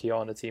Javier Menquillo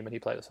on the team, and he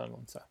played at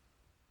Sunderland, so.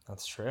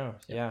 That's true.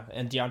 Yeah,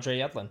 and DeAndre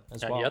Yedlin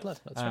as well. Yedlin,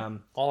 that's right.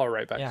 All our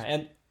right backs.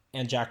 Yeah,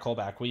 and Jack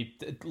Colback. We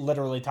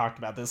literally talked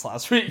about this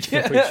last week.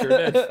 We sure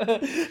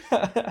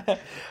did.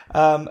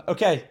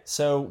 Okay,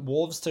 so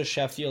Wolves to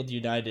Sheffield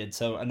United.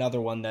 So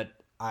another one that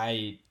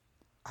I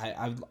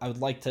would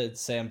like to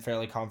say I'm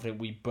fairly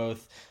confident we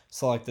both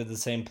selected the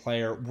same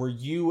player. Were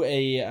you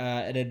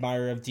an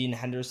admirer of Dean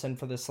Henderson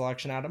for this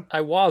selection, Adam?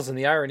 I was, and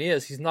the irony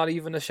is he's not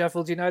even a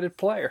Sheffield United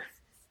player.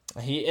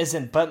 He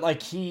isn't, but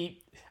like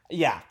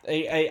yeah,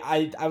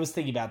 I was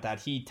thinking about that.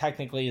 He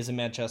technically is a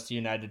Manchester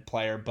United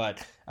player,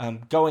 but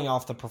going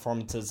off the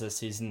performances this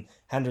season,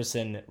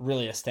 Henderson,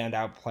 really a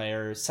standout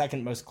player,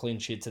 second most clean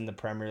sheets in the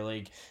Premier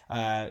League.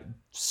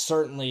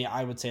 Certainly,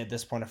 I would say at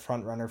this point, a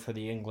front runner for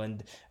the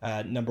England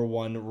number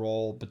one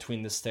role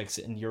between the sticks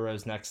in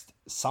Euros next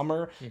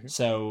summer. Mm-hmm.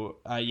 So,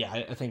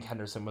 yeah, I think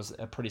Henderson was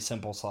a pretty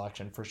simple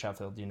selection for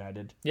Sheffield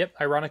United. Yep,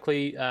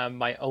 ironically,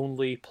 my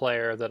only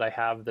player that I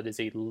have that is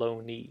a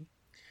loanee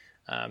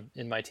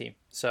in my team.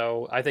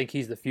 So I think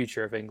he's the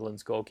future of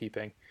England's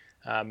goalkeeping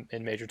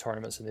in major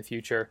tournaments in the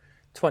future.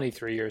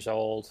 23 years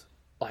old,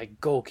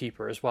 like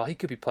goalkeeper as well. He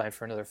could be playing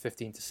for another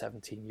 15 to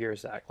 17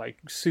 years, Zach. Like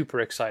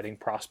super exciting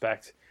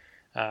prospect.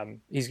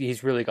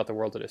 He's really got the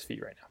world at his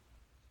feet right now.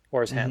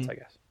 Or his hands, I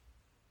guess.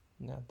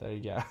 Yeah, there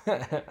you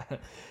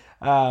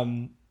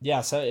go.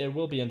 Yeah, so it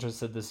will be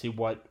interesting to see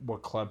what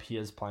club he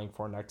is playing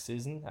for next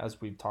season, as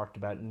we've talked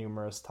about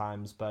numerous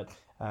times. But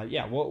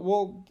yeah,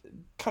 we'll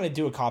kind of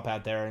do a cop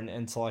out there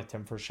and select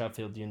him for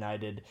Sheffield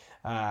United.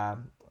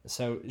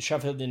 So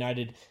Sheffield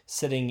United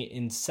sitting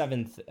in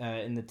 7th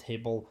in the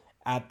table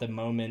at the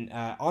moment.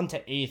 On to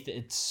 8th,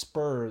 it's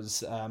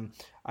Spurs.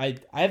 I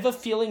have a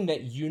feeling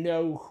that you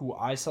know who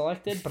I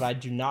selected, but I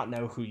do not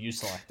know who you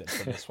selected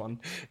for this one.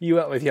 You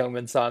went with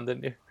Heung-min Son,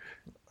 didn't you?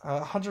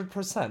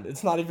 100%.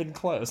 It's not even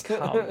close.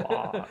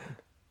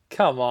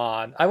 Come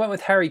on. I went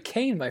with Harry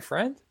Kane, my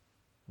friend.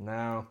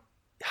 No.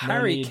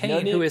 Harry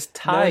Kane, who is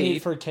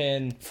tied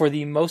for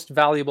the most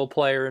valuable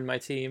player in my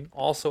team,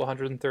 also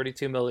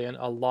 132 million,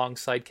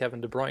 alongside Kevin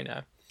De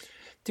Bruyne.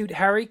 Dude,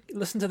 Harry,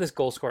 listen to this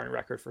goal scoring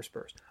record for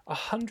Spurs.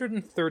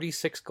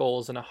 136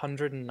 goals and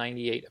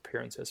 198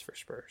 appearances for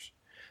Spurs.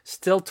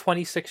 Still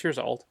 26 years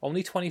old,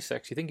 only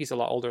 26. You think he's a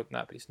lot older than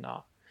that, but he's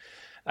not.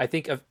 I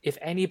think if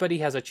anybody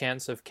has a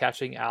chance of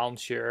catching Alan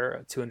Shearer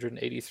at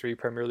 283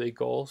 Premier League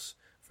goals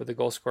for the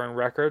goal scoring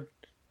record,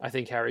 I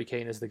think Harry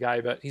Kane is the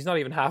guy, but he's not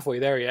even halfway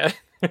there yet.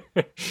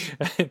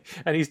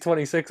 And he's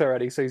 26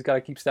 already, so he's got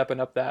to keep stepping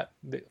up that.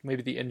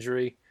 Maybe the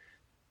injury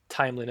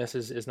timeliness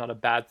is not a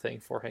bad thing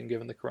for him,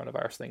 given the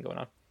coronavirus thing going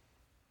on.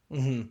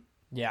 Mm-hmm.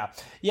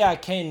 Yeah,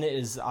 Kane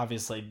is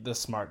obviously the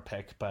smart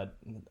pick, but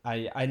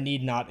I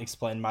need not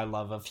explain my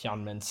love of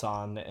Heung-min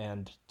Son,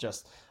 and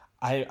just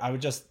I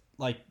would just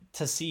like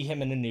to see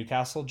him in a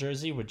Newcastle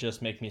jersey would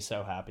just make me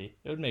so happy.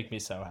 It would make me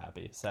so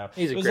happy. So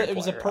he's a great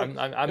player.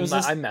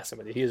 I'm messing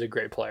with you. He is a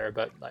great player,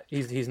 but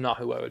he's not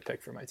who I would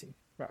pick for my team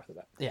right off the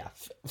bat. Yeah,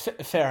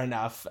 fair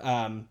enough.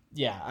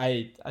 Yeah,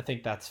 I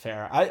think that's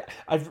fair.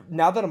 I've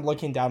now that I'm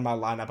looking down my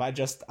lineup,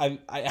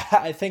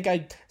 I think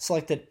I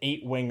selected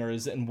 8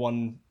 wingers and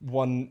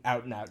one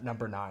out and out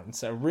number 9.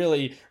 So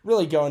really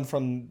going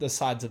from the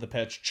sides of the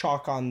pitch,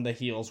 chalk on the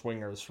heels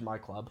wingers for my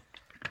club.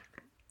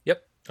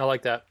 Yep, I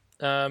like that.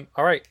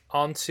 All right,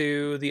 on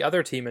to the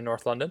other team in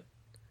North London,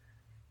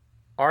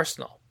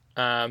 Arsenal.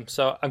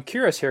 So I'm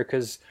curious here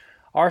because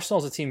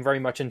Arsenal's a team very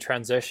much in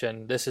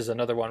transition. This is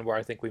another one where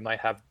I think we might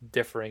have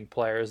differing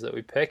players that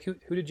we pick.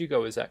 Who did you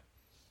go with, Zach?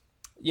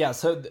 Yeah,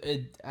 so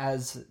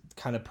as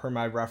kind of per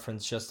my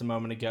reference just a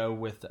moment ago,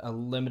 with a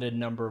limited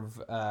number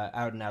of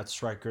out-and-out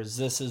strikers,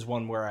 this is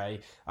one where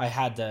I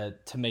had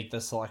to make the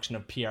selection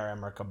of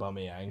Pierre-Emerick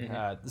Aubameyang.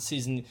 Mm-hmm. The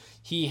season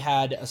he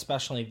had,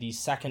 especially the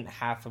second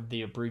half of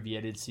the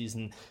abbreviated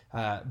season,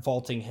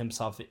 vaulting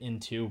himself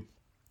into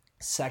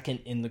second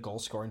in the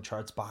goal-scoring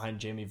charts behind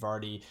Jamie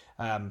Vardy.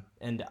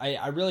 And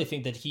I really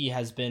think that he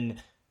has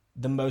been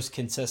the most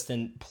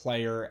consistent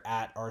player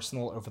at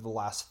Arsenal over the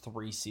last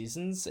 3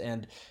 seasons.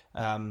 And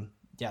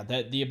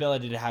the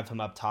ability to have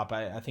him up top,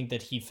 I think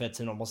that he fits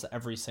in almost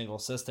every single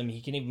system. He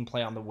can even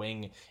play on the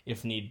wing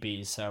if need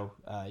be. So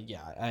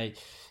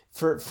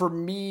for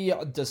me,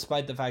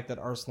 despite the fact that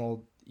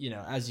Arsenal,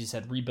 as you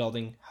said,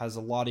 rebuilding, has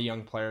a lot of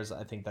young players,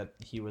 I think that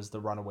he was the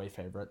runaway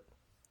favorite.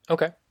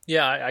 Okay.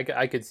 Yeah,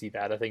 I could see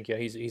that. I think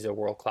he's a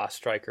world-class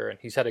striker, and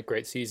he's had a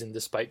great season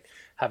despite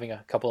having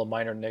a couple of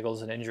minor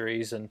niggles and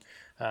injuries, and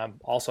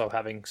also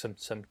having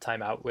some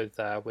time out with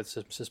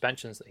some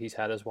suspensions that he's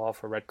had as well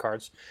for red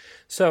cards.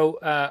 So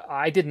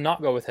I did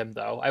not go with him,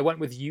 though. I went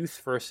with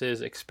youth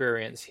versus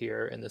experience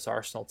here in this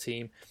Arsenal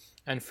team.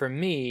 And for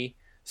me,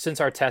 since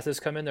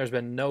Arteta's come in, there's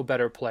been no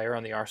better player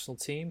on the Arsenal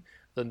team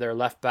than their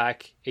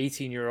left-back,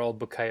 18-year-old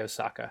Bukayo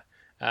Saka.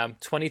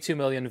 $22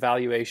 million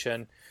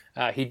valuation.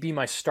 He'd be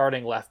my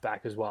starting left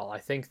back as well. I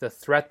think the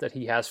threat that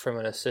he has from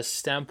an assist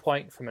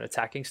standpoint, from an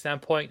attacking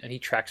standpoint, and he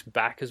tracks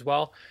back as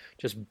well,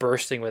 just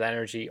bursting with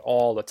energy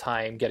all the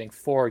time, getting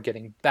forward,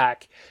 getting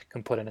back,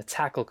 can put in a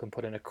tackle, can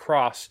put in a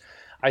cross.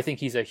 I think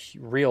he's a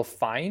real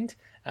find,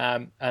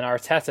 and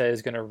Arteta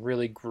is going to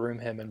really groom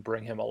him and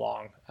bring him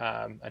along.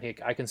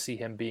 I can see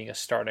him being a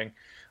starting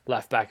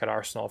left back at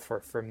Arsenal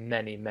for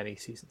many, many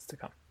seasons to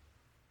come.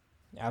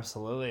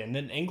 Absolutely. And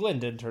then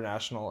England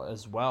international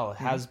as well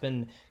has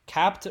been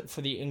capped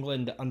for the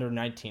England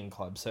under-19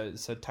 club. So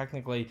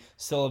technically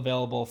still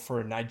available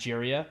for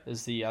Nigeria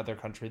is the other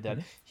country that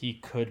he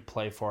could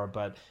play for.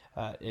 But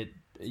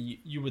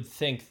you would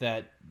think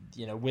that,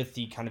 with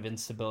the kind of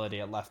instability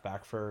at left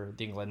back for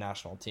the England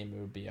national team, it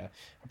would be a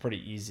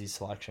pretty easy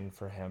selection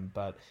for him.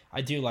 But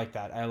I do like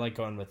that. I like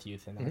going with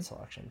youth in that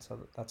selection. So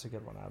that's a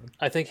good one, Adam.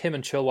 I think him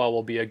and Chilwell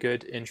will be a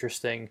good,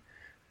 interesting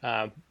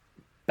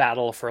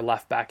battle for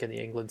left back in the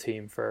England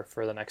team for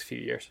the next few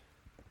years.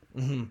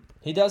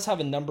 He does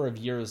have a number of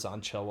years on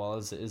Chilwell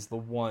is the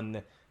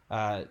one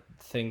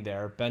thing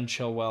there. Ben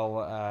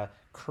Chilwell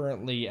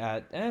currently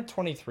at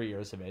 23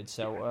 years of age,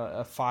 so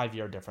a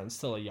 5-year difference,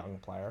 still a young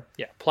player.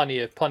 Yeah, plenty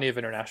of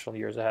international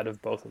years ahead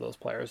of both of those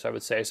players, I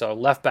would say. So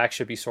left back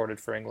should be sorted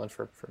for England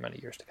for many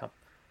years to come.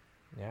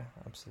 Yeah,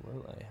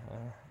 absolutely.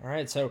 All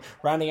right, so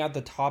rounding out the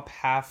top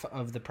half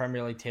of the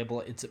Premier League table,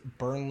 it's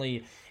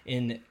Burnley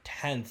in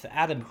 10th.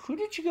 Adam, who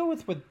did you go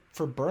with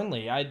for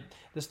Burnley?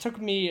 This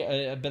took me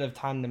a bit of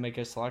time to make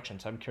a selection,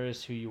 so I'm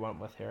curious who you went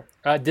with here.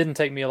 It didn't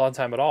take me a long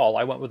time at all.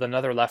 I went with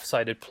another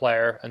left-sided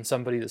player, and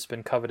somebody that's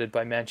been coveted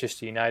by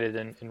Manchester United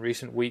in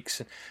recent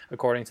weeks,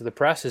 according to the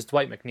press, is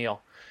Dwight McNeil.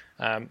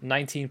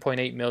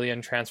 19.8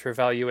 million transfer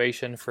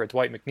valuation for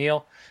Dwight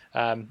McNeil.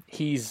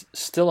 He's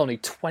still only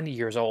 20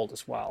 years old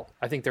as well.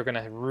 I think they're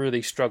going to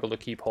really struggle to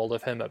keep hold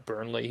of him at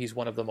Burnley. He's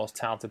one of the most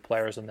talented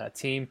players in that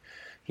team.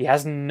 He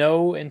has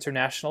no full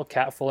international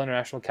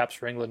caps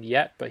for England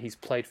yet, but he's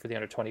played for the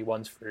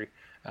under-21s for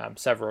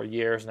several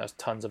years and has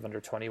tons of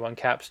under-21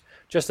 caps.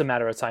 Just a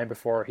matter of time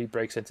before he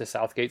breaks into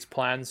Southgate's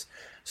plans.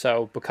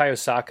 So Bukayo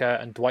Saka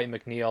and Dwight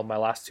McNeil, my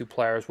last two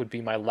players, would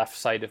be my left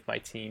side of my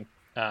team.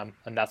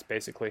 And that's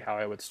basically how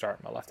I would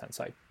start my left-hand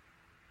side.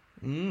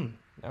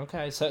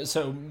 Okay, so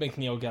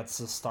McNeil gets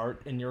the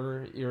start in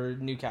your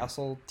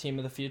Newcastle team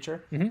of the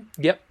future?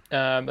 Yep.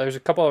 There's a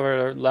couple of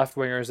other left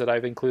wingers that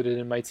I've included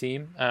in my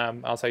team.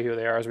 I'll tell you who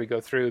they are as we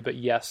go through. But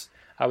yes,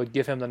 I would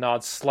give him the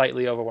nod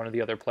slightly over one of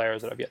the other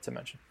players that I've yet to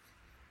mention.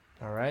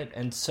 All right,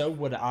 and so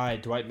would I.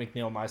 Dwight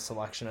McNeil, my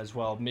selection as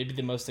well. Maybe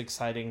the most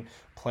exciting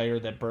player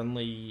that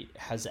Burnley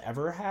has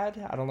ever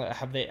had. I don't know,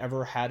 have they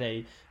ever had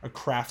a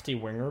crafty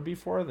winger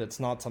before? That's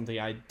not something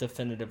I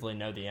definitively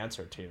know the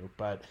answer to,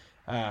 but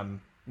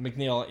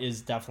McNeil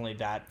is definitely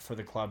that for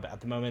the club at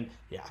the moment.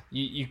 Yeah,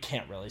 you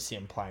can't really see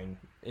him playing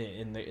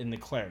in the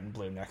claret and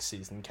blue next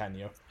season, can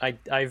you?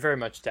 I very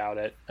much doubt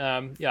it.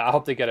 I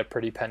hope they get a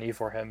pretty penny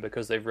for him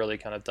because they've really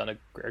kind of done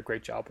a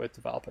great job with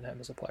developing him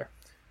as a player.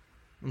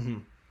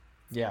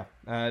 Yeah,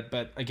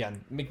 but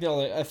again,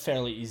 McNeil, a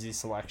fairly easy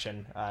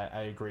selection.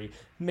 I agree.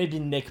 Maybe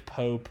Nick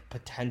Pope,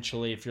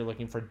 potentially, if you're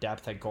looking for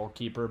depth at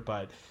goalkeeper.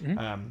 But,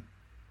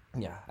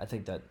 I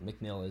think that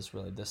McNeil is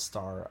really the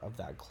star of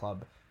that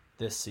club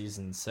this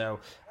season. So,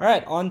 all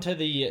right, on to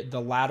the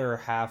latter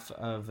half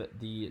of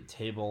the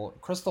table.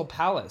 Crystal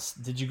Palace,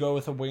 did you go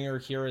with a winger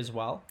here as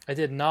well? I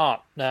did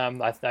not.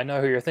 I know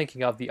who you're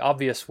thinking of, the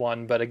obvious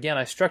one. But again,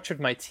 I structured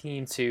my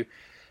team to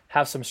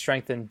have some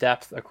strength and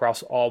depth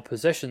across all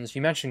positions.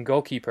 You mentioned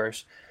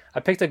goalkeepers. I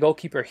picked a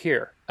goalkeeper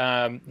here.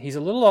 He's a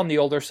little on the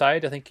older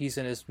side. I think he's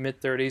in his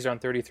mid-30s,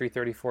 around 33,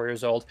 34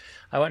 years old.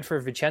 I went for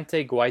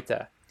Vicente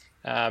Guaita.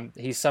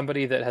 He's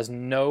somebody that has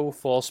no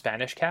full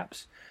Spanish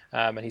caps,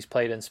 and he's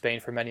played in Spain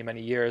for many,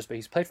 many years, but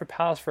he's played for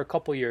Palace for a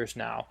couple years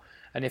now.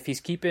 And if he's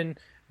keeping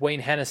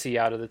Wayne Hennessy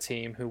out of the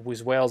team, who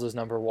was Wales'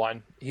 number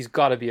one, he's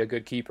got to be a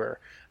good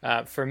keeper.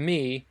 For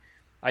me,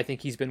 I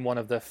think he's been one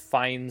of the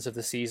finds of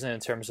the season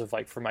in terms of,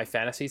 for my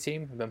fantasy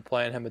team. I've been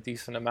playing him a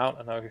decent amount.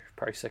 I know you're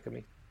probably sick of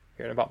me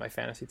hearing about my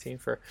fantasy team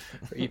for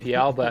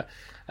EPL, but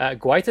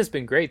Guaita's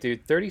been great,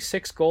 dude.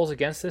 36 goals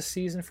against this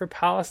season for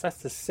Palace. That's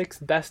the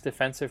 6th best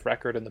defensive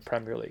record in the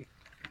Premier League.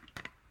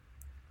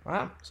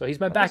 Wow. So he's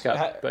my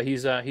backup, but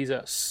he's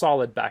a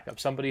solid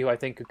backup. Somebody who I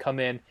think could come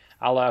in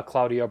a la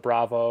Claudio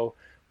Bravo,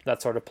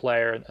 that sort of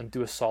player, and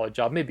do a solid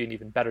job. Maybe an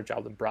even better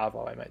job than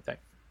Bravo, I might think.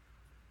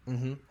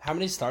 How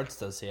many starts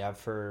does he have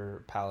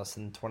for Palace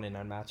in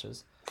 29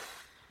 matches?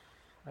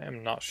 I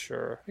am not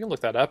sure. I can look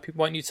that up.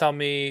 Why don't you tell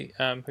me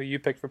who you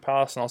picked for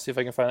Palace, and I'll see if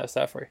I can find that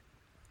stat for you.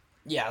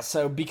 Yeah,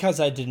 so because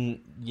I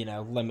didn't,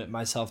 limit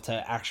myself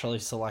to actually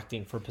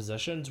selecting for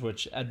positions,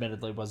 which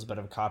admittedly was a bit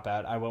of a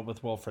cop-out, I went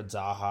with Wilfried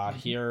Zaha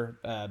here.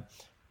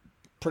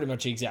 Pretty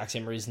much the exact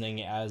same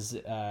reasoning as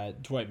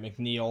Dwight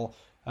McNeil.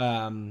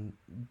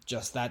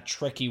 Just that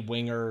tricky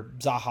winger.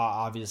 Zaha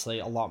obviously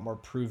a lot more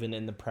proven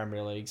in the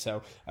Premier League,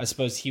 so I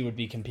suppose he would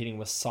be competing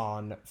with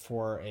Son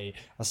for a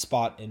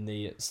spot in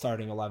the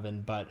starting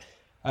 11. But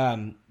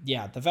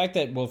the fact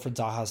that Wilfried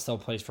Zaha still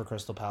plays for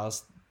Crystal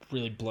Palace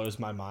really blows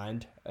my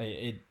mind.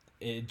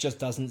 It just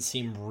doesn't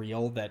seem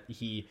real that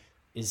he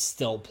is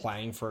still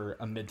playing for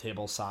a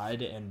mid-table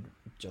side and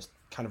just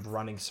kind of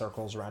running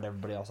circles around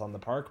everybody else on the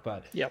park.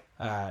 But yep.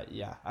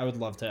 Yeah, I would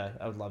love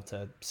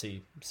to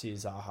see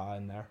Zaha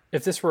in there.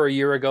 If this were a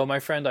year ago, my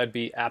friend, I'd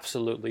be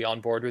absolutely on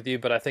board with you.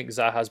 But I think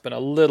Zaha's been a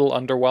little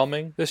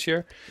underwhelming this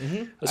year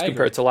as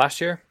compared to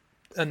last year.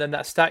 And then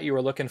that stat you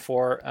were looking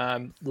for,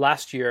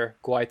 last year,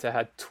 Guaita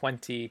had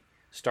 20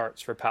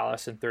 starts for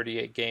Palace in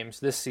 38 games.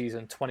 This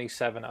season,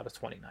 27 out of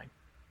 29.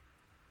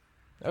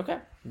 Okay.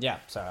 Yeah.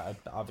 So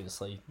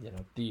obviously,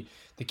 the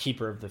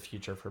keeper of the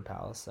future for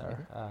Palace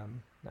there.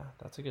 No,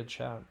 that's a good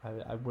shout.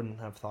 I wouldn't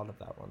have thought of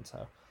that one.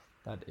 So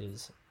that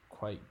is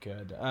quite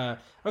good.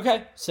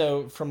 Okay.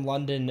 So from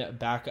London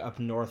back up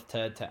north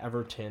to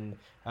Everton.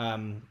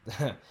 Who'd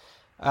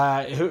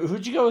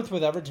you go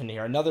with Everton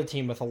here? Another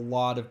team with a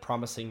lot of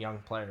promising young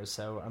players.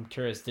 So I'm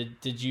curious.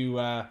 Did you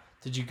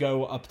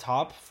go up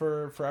top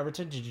for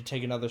Everton? Did you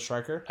take another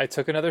striker? I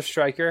took another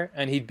striker,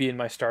 and he'd be in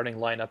my starting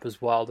lineup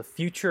as well. The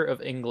future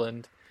of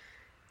England,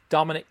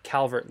 Dominic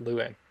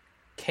Calvert-Lewin.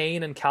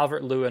 Kane and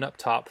Calvert-Lewin up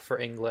top for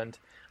England.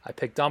 I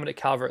picked Dominic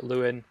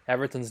Calvert-Lewin,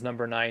 Everton's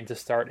number 9, to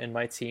start in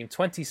my team.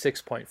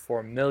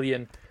 $26.4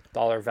 million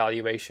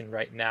valuation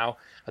right now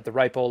at the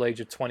ripe old age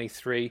of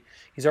 23.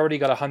 He's already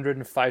got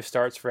 105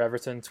 starts for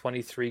Everton,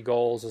 23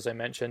 goals, as I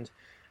mentioned.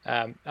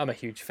 I'm a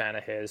huge fan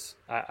of his.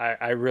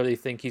 I really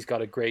think he's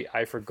got a great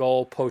eye for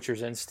goal,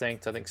 poacher's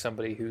instinct. I think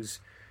somebody who's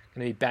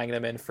going to be banging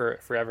them in for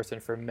Everton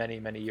for many,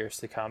 many years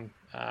to come.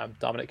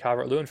 Dominic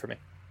Calvert-Lewin for me.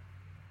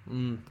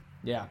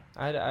 Yeah,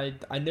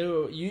 I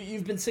know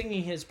you've been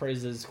singing his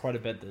praises quite a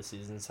bit this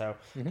season, so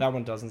that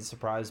one doesn't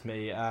surprise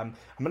me. I'm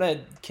going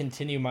to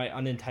continue my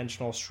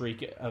unintentional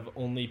streak of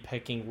only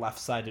picking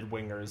left-sided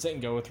wingers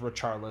and go with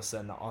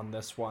Richarlison on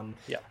this one.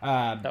 Yeah,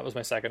 that was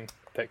my second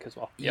pick as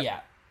well. Yep. Yeah.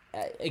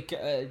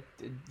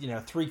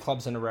 3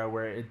 clubs in a row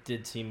where it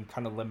did seem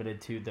kind of limited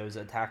to those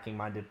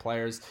attacking-minded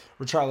players.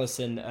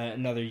 Richarlison,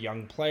 another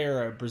young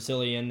player, a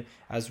Brazilian,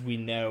 as we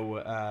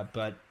know,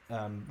 but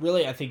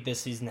really, I think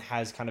this season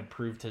has kind of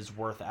proved his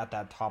worth at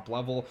that top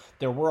level.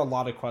 There were a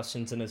lot of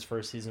questions in his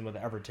first season with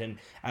Everton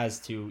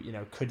as to,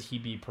 could he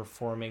be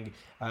performing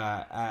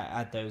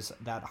at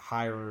that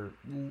higher,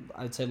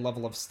 I'd say,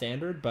 level of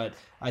standard. But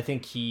I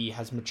think he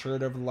has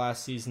matured over the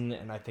last season,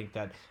 and I think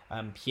that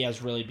he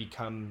has really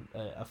become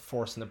a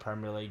force in the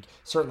Premier League.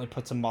 Certainly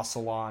puts a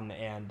muscle on,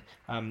 and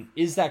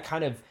is that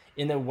kind of,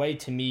 in a way,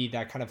 to me,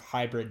 that kind of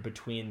hybrid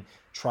between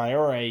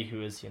Traore,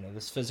 who is,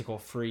 this physical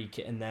freak,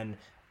 and then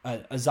a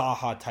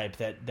Zaha type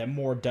that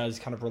more does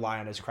kind of rely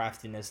on his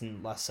craftiness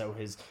and less so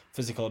his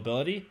physical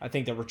ability. I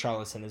think that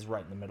Richarlison is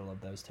right in the middle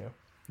of those two.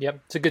 Yep,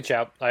 it's a good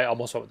shout. I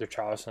almost went with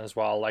Richarlison as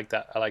well. I like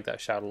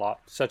that shout a lot.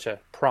 Such a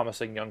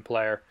promising young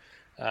player.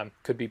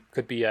 Could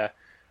be a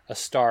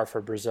star for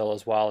Brazil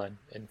as well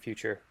in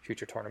future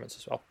tournaments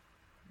as well.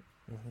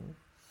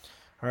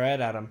 All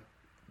right, Adam.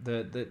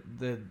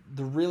 The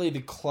really the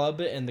club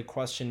and the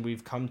question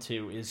we've come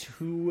to is,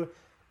 who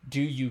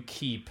do you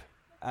keep?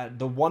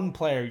 The one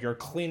player, you're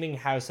cleaning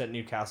house at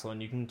Newcastle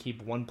and you can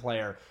keep one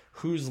player.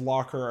 Whose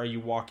locker are you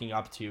walking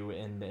up to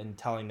and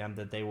telling them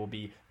that they will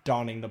be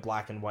donning the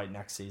black and white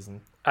next season?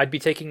 I'd be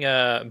taking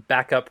a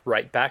backup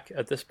right back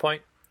at this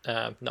point.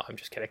 No, I'm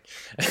just kidding.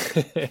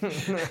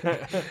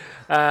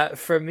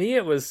 For me,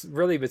 it was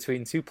really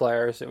between 2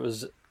 players.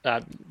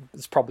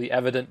 It's probably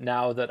evident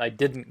now that I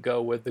didn't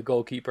go with the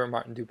goalkeeper,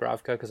 Martin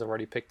Dubravka, because I've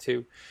already picked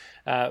 2.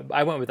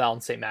 I went with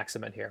Alan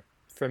St-Maximin here.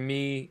 For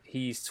me,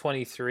 he's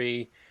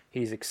 23.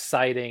 He's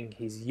exciting.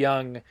 He's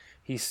young.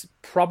 He's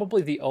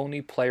probably the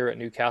only player at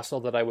Newcastle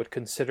that I would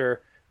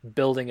consider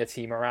building a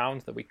team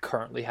around that we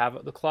currently have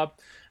at the club.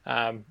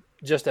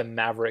 Just a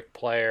maverick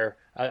player.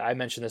 I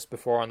mentioned this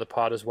before on the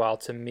pod as well.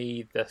 To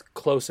me, the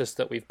closest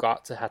that we've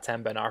got to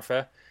Hatem Ben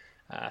Arfa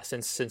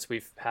since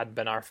we've had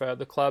Ben Arfa at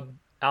the club.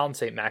 Alan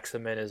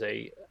St-Maximin is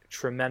a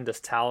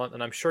tremendous talent,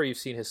 and I'm sure you've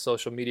seen his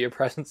social media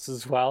presence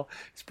as well.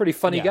 He's a pretty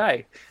funny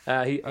guy.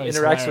 He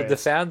interacts with the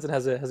fans and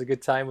has a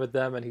good time with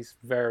them, and he's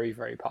very,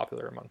 very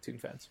popular among Toon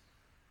fans.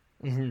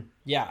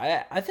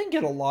 Yeah, I think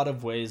in a lot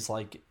of ways,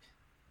 like,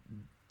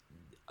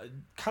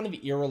 kind of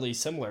eerily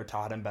similar to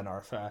Hatem Ben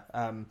Arfa.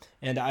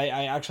 And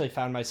I actually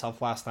found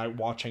myself last night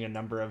watching a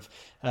number of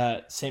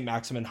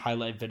St-Maximin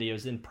highlight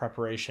videos in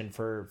preparation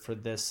for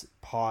this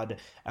pod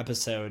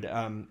episode.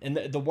 And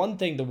the one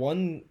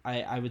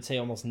I would say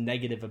almost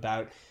negative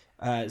about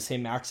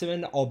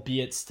St-Maximin,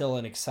 albeit still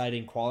an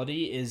exciting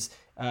quality, is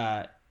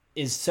so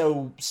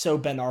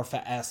Ben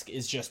Arfa-esque,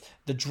 is just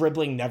the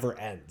dribbling never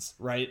ends,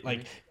 right?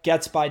 Like,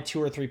 gets by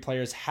 2 or 3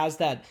 players, has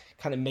that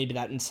kind of maybe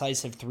that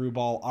incisive through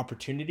ball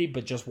opportunity,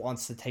 but just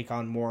wants to take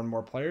on more and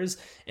more players.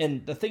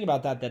 And the thing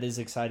about that is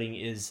exciting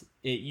is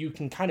you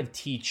can kind of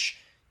teach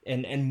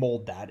and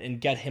mold that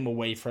and get him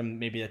away from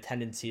maybe the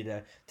tendency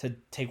to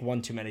take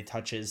one too many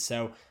touches.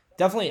 So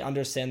definitely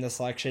understand the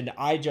selection.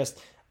 I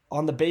just,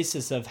 on the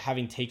basis of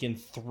having taken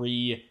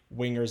 3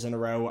 wingers in a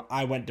row,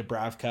 I went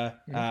Dubravka.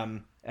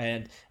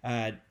 And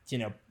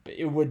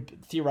it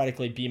would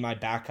theoretically be my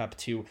backup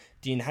to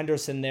Dean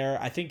Henderson there.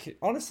 I think,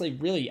 honestly,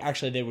 really,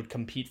 actually, they would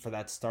compete for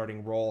that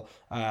starting role.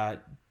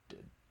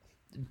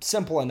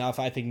 Simple enough.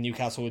 I think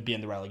Newcastle would be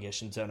in the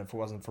relegation zone if it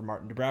wasn't for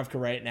Martin Dubravka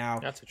right now.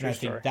 That's a true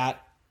story. I think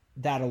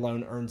that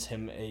alone earns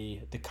him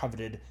the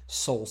coveted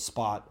sole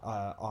spot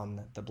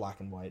on the black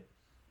and white.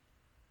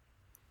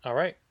 All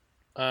right.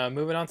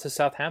 Moving on to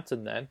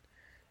Southampton then.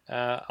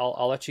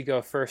 I'll let you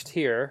go first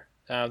here.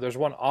 There's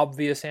one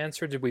obvious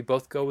answer. Did we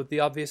both go with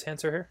the obvious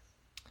answer here?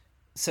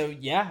 So,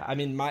 yeah, I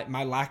mean,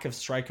 my lack of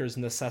strikers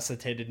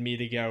necessitated me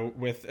to go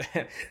with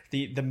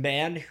the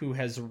man who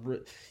has,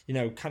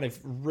 kind of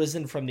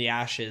risen from the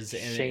ashes.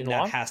 And Shane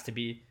that Long? has to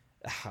be,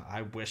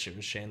 I wish it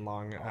was Shane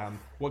Long.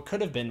 What could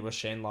have been was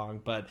Shane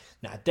Long, but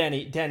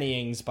Danny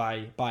Ings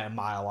by a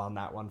mile on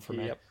that one for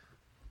me.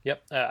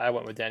 Yep. I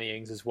went with Danny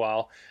Ings as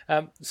well.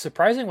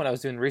 Surprising when I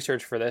was doing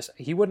research for this,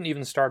 he wouldn't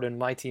even start in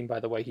my team,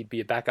 by the way. He'd be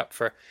a backup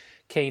for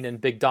Kane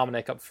and Big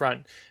Dominic up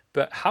front.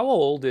 But how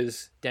old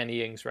is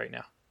Danny Ings right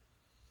now?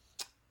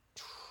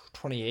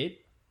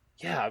 28?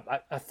 Yeah,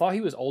 I thought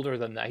he was older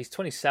than that. He's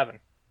 27.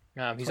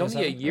 He's 27?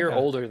 Only a year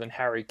older than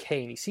Harry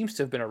Kane. He seems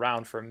to have been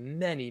around for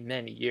many,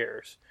 many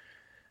years.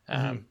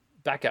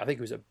 Back, I think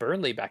he was at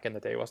Burnley back in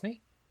the day, wasn't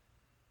he?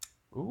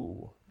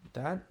 Ooh,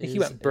 he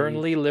went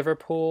Burnley,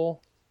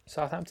 Liverpool,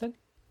 Southampton.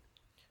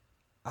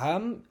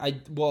 I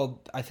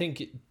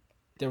think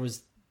there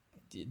was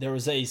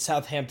a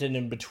Southampton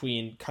in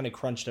between, kind of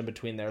crunched in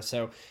between there.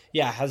 So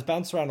yeah, has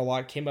bounced around a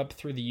lot. Came up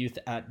through the youth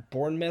at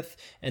Bournemouth,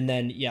 and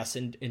then yes,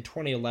 in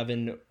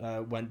 2011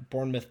 went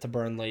Bournemouth to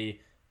Burnley.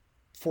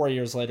 4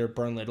 years later,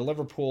 Burnley to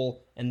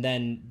Liverpool, and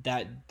then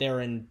that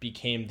therein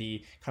became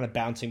the kind of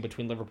bouncing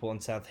between Liverpool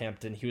and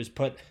Southampton. He was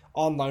put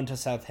on loan to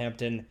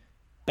Southampton,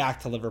 back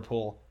to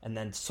Liverpool, and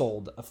then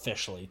sold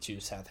officially to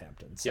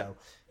Southampton. So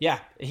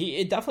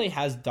it definitely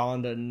has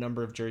donned a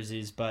number of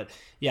jerseys, but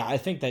yeah, I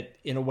think that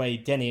in a way,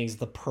 Danny Ings is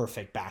the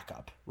perfect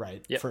backup,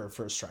 right? Yep.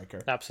 For a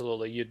striker.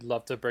 Absolutely. You'd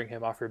love to bring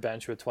him off your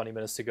bench with 20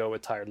 minutes to go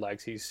with tired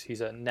legs.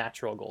 He's a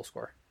natural goal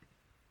scorer.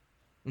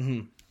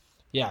 Mm-hmm.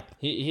 Yeah,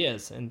 he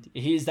is, and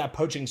he's that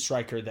poaching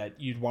striker that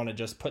you'd want to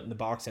just put in the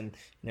box, and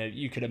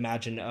you could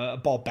imagine a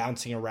ball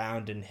bouncing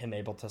around and him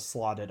able to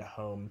slot it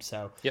home.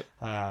 So,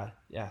 I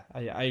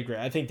agree.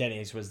 I think Danny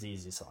Ings was the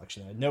easy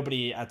selection.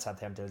 Nobody at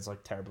Southampton is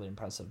terribly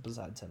impressive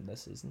besides him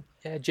this season.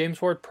 Yeah,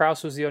 James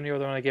Ward-Prowse was the only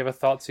other one I gave a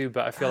thought to,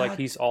 but I feel like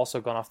he's also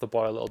gone off the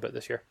boil a little bit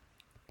this year.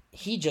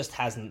 He just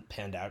hasn't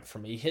panned out for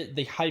me.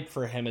 The hype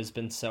for him has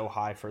been so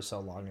high for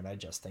so long, and I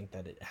just think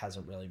that it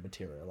hasn't really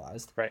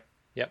materialized. Right.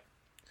 Yep.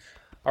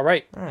 All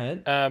right.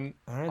 On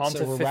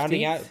so we're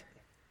 15th.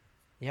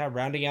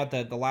 rounding out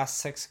the last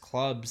six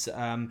clubs.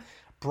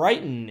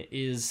 Brighton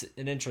is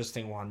an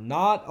interesting one.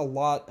 Not a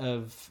lot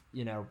of,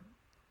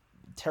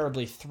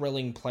 terribly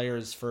thrilling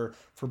players for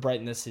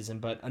Brighton this season,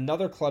 but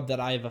another club that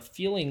I have a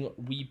feeling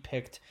we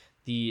picked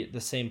the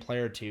same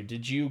player to.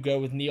 Did you go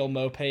with Neal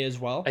Maupay as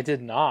well? I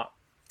did not.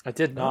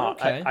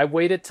 Okay. I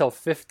waited till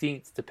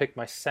 15th to pick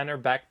my center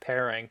back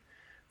pairing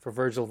for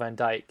Virgil van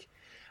Dijk.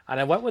 And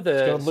I went with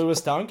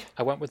Lewis Dunk.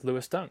 I went with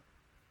Lewis Dunk.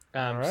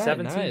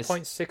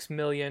 17.6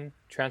 million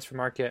transfer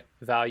market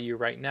value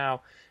right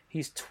now.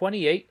 He's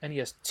 28 and he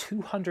has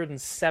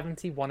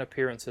 271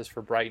 appearances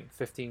for Brighton,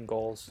 15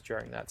 goals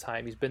during that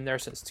time. He's been there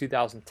since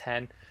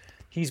 2010.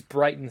 He's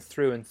Brighton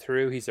through and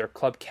through. He's their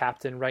club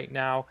captain right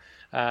now.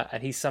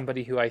 And he's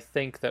somebody who I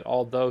think that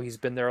although he's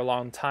been there a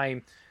long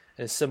time,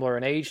 is similar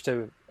in age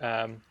to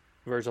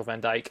Virgil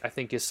van Dijk, I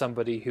think is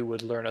somebody who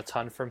would learn a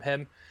ton from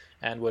him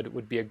and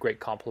would be a great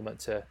complement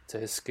to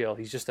his skill.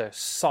 He's just a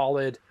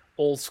solid,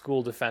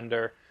 old-school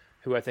defender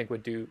who I think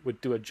would do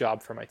a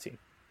job for my team.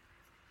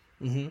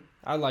 Mm-hmm.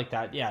 I like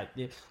that. Yeah,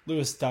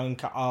 Lewis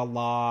Dunk, who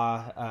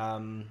are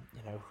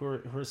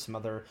some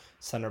other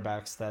center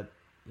backs that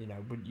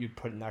you'd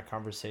put in that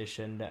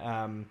conversation?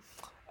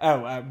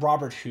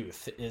 Robert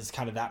Huth is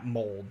kind of that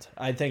mold.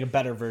 I think a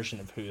better version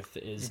of Huth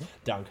is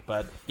Dunk,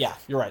 but yeah,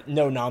 you're right.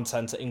 No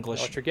nonsense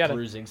English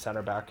bruising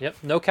center back. Yep,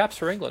 no caps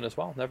for England as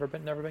well. Never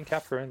been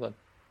capped for England.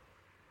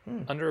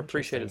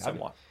 Underappreciated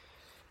somewhat.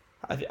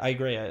 I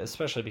agree,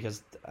 especially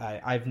because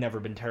I've never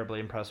been terribly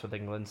impressed with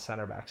England's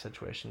center back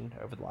situation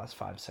over the last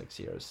 5-6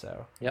 years.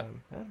 So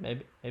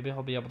maybe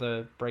he'll be able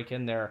to break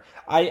in there.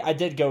 I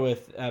did go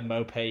with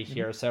Maupay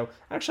here, so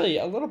actually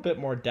a little bit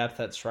more depth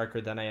at striker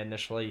than I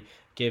initially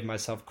gave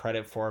myself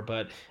credit for.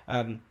 But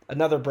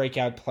another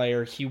breakout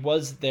player. He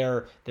was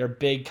their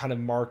big kind of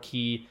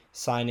marquee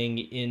signing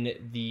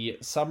in the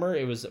summer.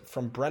 It was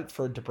from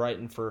Brentford to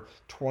Brighton for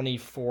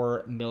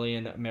 24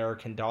 million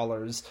American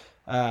dollars.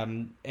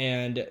 And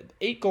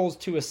 8 goals,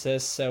 2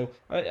 assists, so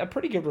a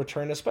pretty good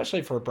return,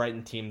 especially for a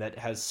Brighton team that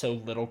has so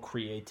little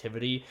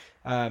creativity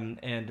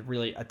and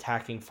really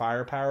attacking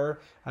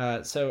firepower.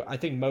 So I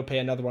think Maupay,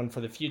 another one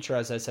for the future.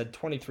 As I said,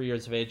 23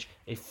 years of age,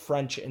 a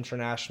French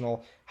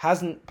international,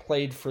 hasn't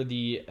played for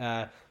the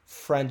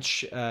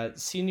French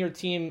senior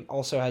team,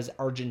 also has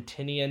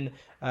Argentinian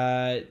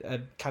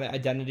kind of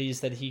identities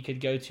that he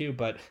could go to,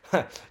 but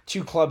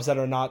two clubs that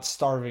are not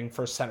starving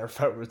for center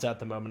forwards at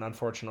the moment,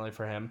 unfortunately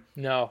for him.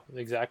 No,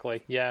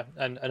 exactly. Yeah,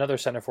 and another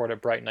center forward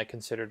at Brighton I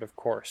considered, of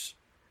course,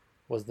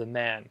 was the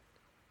man,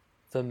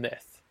 the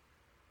myth,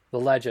 the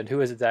legend.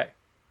 Who is it, Zach?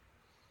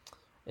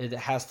 It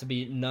has to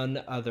be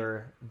none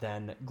other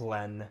than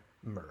Glenn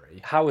Murray.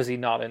 How is he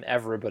not in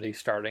everybody's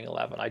starting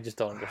 11? I just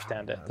don't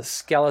understand it. The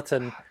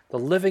skeleton, the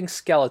living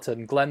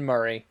skeleton, Glenn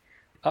Murray,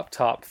 up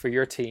top for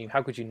your team.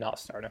 How could you not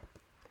start him?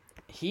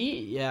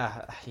 He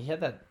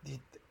had that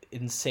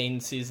insane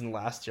season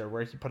last year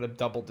where he put up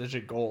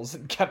double-digit goals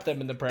and kept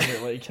them in the Premier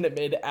League, and it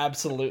made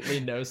absolutely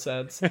no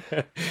sense.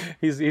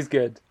 He's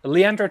good.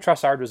 Leandro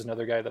Trossard was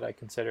another guy that I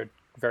considered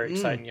very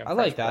exciting. Young I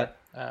like that.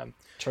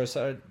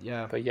 Trossard,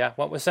 yeah. But yeah,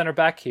 went with center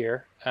back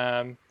here.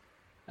 And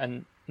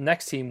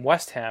next team,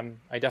 West Ham,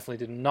 I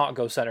definitely did not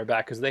go center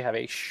back because they have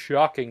a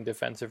shocking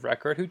defensive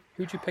record.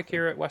 Who'd you pick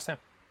here at West Ham?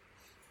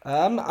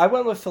 I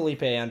went with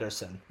Felipe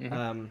Anderson.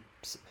 Mm-hmm.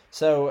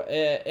 So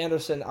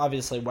Anderson,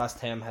 obviously West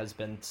Ham has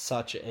been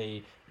such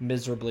a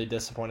miserably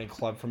disappointing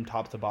club from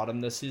top to bottom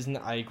this season.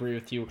 I agree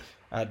with you.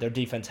 Their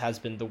defense has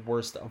been the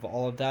worst of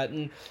all of that.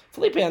 And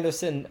Felipe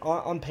Anderson,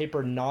 on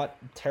paper, not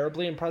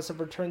terribly impressive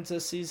returns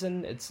this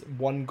season. It's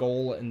 1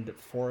 goal and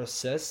 4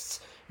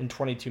 assists in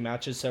 22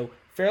 matches. So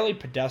fairly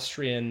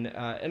pedestrian,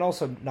 and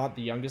also not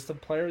the youngest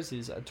of players.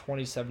 He's a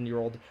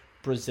 27-year-old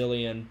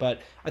Brazilian, but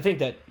I think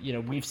that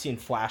we've seen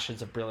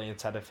flashes of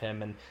brilliance out of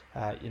him, and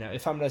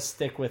if I'm going to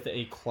stick with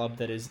a club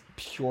that is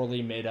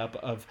purely made up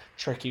of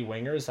tricky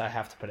wingers, I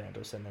have to put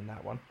Anderson in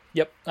that one.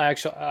 Yep, I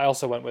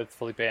also went with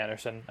Felipe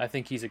Anderson. I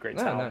think he's a great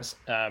talent.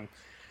 Nice.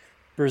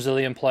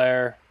 Brazilian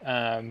player,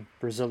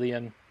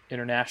 Brazilian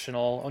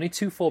international, only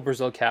 2 full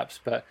Brazil caps,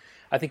 but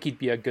I think he'd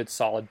be a good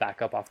solid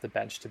backup off the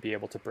bench to be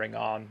able to bring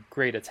on.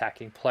 Great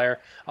attacking player.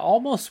 I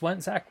almost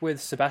went, Zach,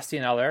 with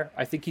Sebastian Haller.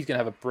 I think he's going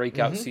to have a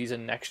breakout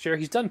season next year.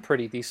 He's done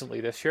pretty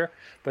decently this year,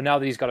 but now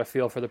that he's got a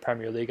feel for the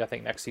Premier League, I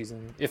think next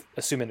season,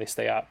 assuming they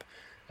stay up,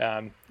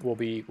 will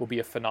be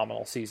a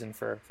phenomenal season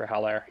for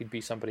Haller. He'd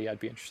be somebody I'd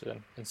be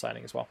interested in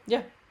signing as well.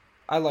 Yeah.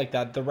 I like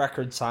that. The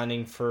record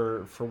signing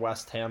for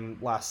West Ham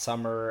last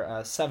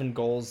summer, 7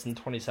 goals in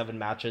 27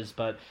 matches,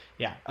 but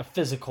yeah, a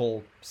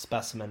physical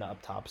specimen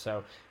up top.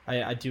 So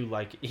I do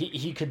like,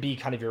 he could be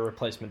kind of your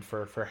replacement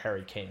for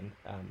Harry Kane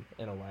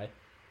in a way.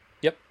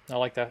 Yep, I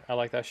like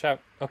that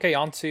shout. Okay,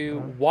 on to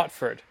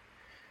Watford.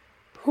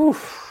 Whew.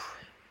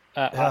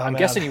 I'm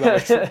guessing you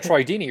went with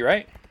Troy Deeney,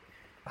 right?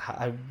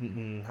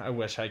 I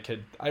wish I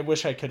could. I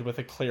wish I could with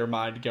a clear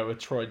mind go with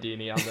Troy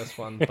Deeney on this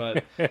one,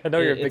 but I know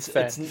you're a big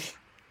fan.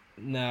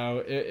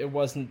 No, it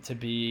wasn't to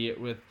be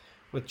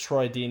with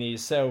Troy Deeney.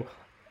 So,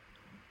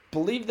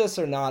 believe this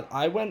or not,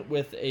 I went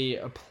with a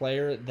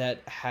player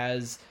that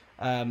has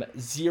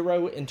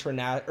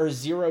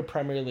 0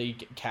 Premier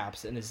League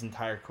caps in his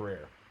entire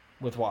career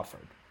with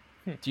Watford.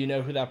 Do you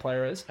know who that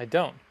player is? I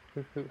don't.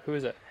 Who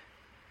is it?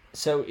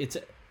 So it's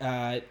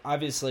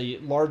obviously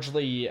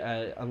largely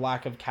a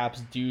lack of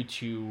caps due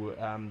to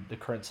the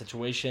current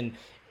situation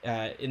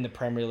in the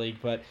Premier League,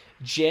 but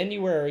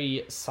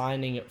January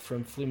signing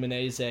from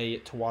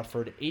Fluminense to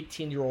Watford,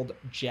 18-year-old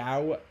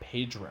João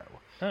Pedro.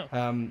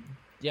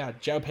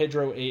 João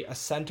Pedro, a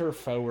center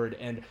forward,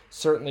 and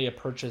certainly a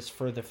purchase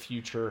for the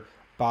future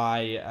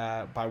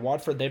by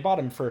Watford. They bought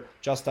him for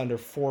just under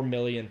 £4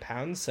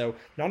 million, so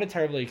not a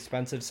terribly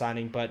expensive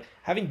signing. But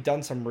having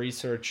done some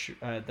research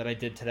that I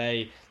did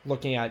today,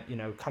 looking at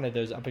kind of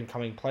those up and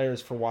coming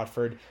players for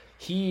Watford,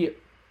 he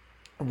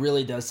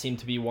really does seem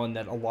to be one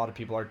that a lot of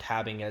people are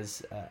tabbing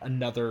as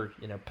another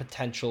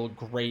potential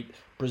great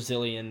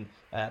Brazilian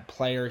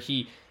player.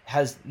 He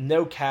has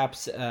no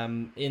caps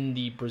in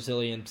the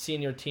Brazilian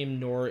senior team,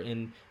 nor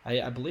in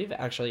I believe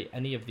actually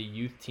any of the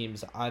youth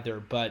teams either.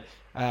 But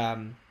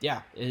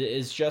it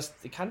is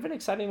just kind of an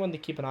exciting one to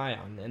keep an eye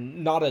on,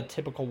 and not a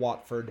typical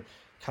Watford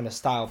kind of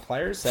style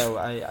player. So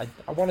I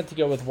wanted to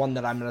go with one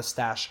that I'm going to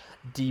stash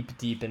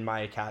deep in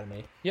my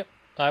academy. Yep.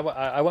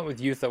 I went with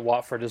youth at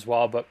Watford as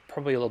well, but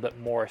probably a little bit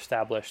more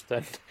established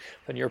than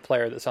your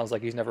player that sounds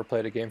like he's never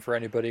played a game for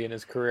anybody in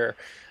his career.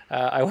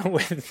 I went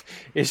with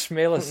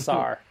Ismaila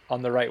Sarr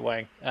on the right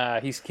wing.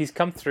 He's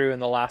come through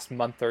in the last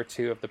month or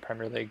two of the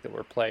Premier League that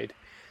were played.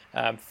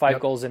 5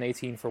 goals in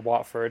 18 for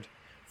Watford,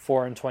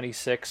 4 in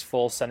 26,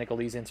 full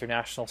Senegalese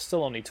international,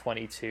 still only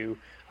 22.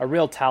 A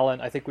real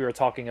talent. I think we were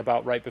talking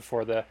about right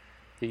before the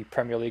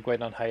Premier League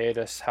went on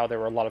hiatus how there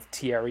were a lot of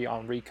Thierry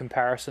Henry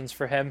comparisons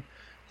for him.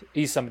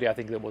 He's somebody I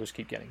think that will just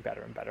keep getting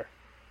better and better.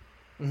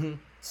 Mm-hmm.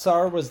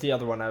 Sarr was the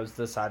other one I was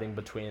deciding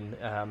between.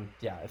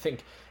 I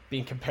think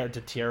being compared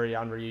to Thierry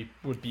Henry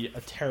would be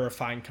a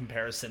terrifying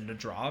comparison to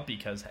draw,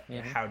 because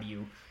how do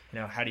you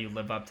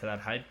live up to that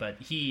hype? But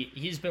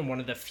he's been one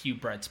of the few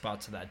bright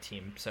spots of that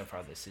team so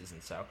far this season.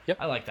 So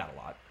I like that a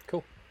lot.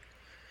 Cool.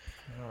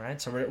 All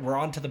right, so we're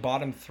on to the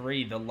bottom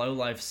 3, the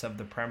lowlifes of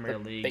the Premier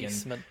League.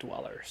 Basement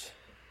dwellers.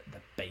 The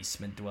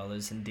basement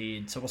dwellers,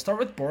 indeed. So we'll start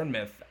with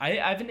Bournemouth. I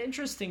have an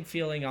interesting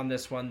feeling on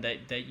this one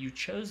that you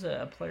chose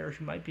a player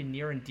who might be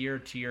near and dear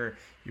to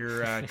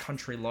your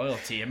country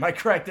loyalty. Am I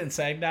correct in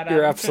saying that, Adam?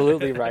 You're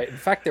absolutely right. In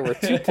fact, there were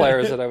two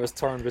players that I was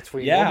torn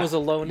between. Yeah. One was a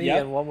loanee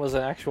and one was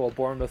an actual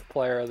Bournemouth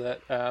player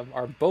that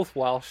are both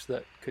Welsh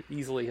that could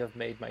easily have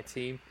made my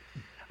team.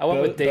 I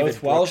went with David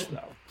Brooks, Welsh,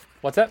 though.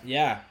 What's that?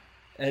 Yeah.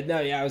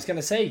 I was going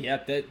to say,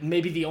 that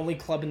maybe the only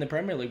club in the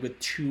Premier League with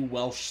 2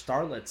 Welsh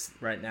starlets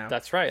right now.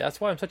 That's right. That's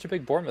why I'm such a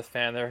big Bournemouth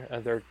fan.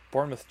 They're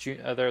Bournemouth,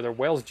 they're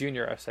Wales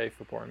Junior, I say,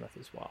 for Bournemouth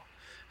as well.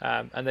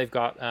 And they've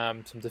got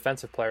some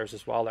defensive players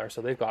as well there.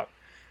 So they've got,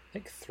 I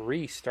think,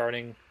 3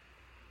 starting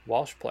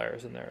Welsh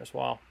players in there as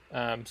well.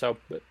 But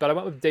I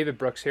went with David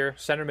Brooks here,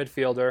 center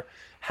midfielder.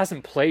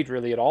 Hasn't played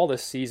really at all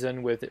this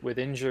season with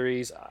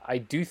injuries. I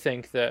do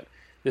think that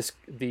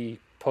the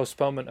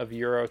postponement of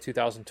Euro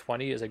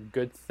 2020 is a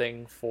good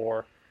thing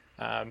for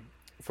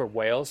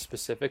Wales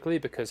specifically,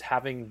 because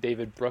having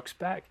David Brooks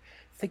back,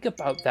 think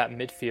about that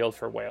midfield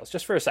for Wales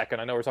just for a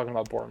second. I know we're talking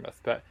about Bournemouth,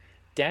 but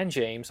Dan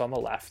James on the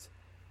left,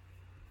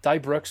 Di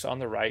Brooks on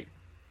the right,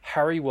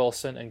 Harry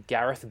Wilson and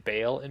Gareth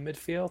Bale in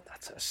midfield.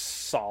 That's a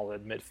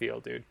solid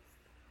midfield, dude.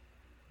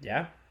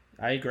 Yeah,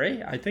 I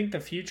agree. I think the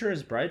future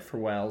is bright for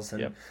Wales,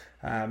 and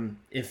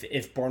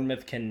if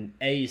Bournemouth can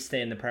A, stay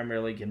in the Premier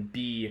League, and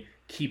B,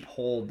 keep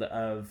hold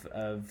of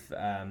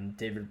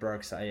David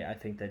Brooks, I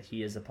think that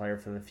he is a player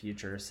for the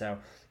future. So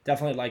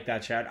definitely like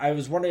that chat. I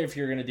was wondering if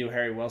you were going to do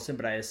Harry Wilson,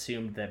 but I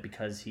assumed that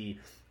because he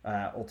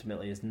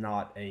ultimately is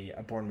not a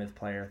Bournemouth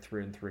player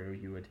through and through,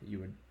 you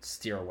would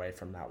steer away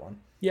from that one.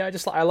 Yeah,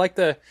 I like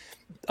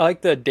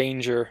the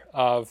danger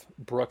of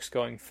Brooks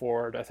going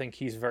forward. I think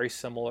he's very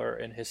similar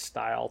in his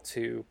style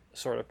to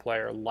sort of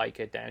player like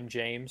a Dan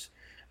James.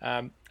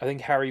 I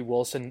think Harry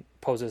Wilson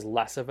poses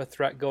less of a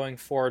threat going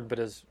forward, but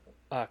is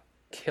a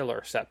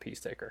killer set piece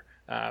taker.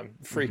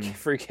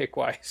 Free kick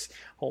wise,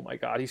 oh my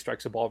god, he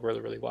strikes the ball really,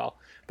 really well.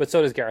 But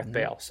so does Gareth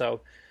Bale. So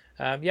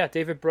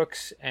David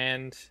Brooks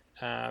and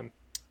on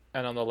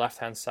the left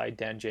hand side,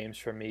 Dan James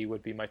for me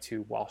would be my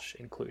 2 Welsh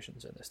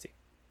inclusions in this team.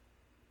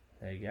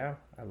 There you go.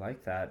 I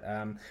like that.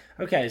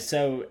 Okay,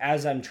 so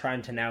as I'm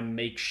trying to now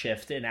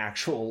makeshift an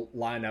actual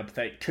lineup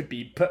that could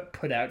be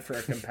put out for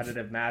a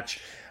competitive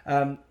match,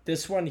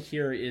 this one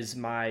here is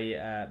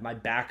my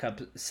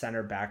backup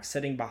center back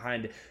sitting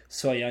behind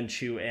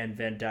Soyuncu and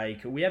Van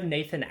Dijk. We have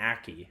Nathan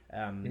Ake,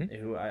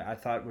 who I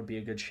thought would be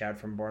a good shout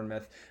from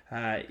Bournemouth.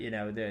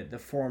 The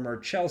former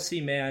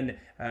Chelsea man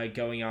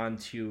going on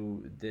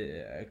to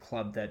the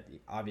club that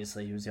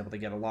obviously he was able to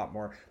get a lot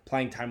more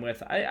playing time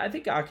with. I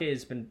think Ake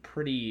has been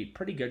pretty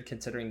good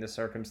considering the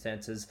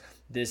circumstances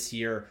this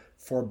year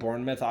for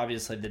Bournemouth.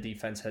 Obviously, the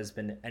defense has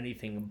been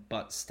anything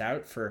but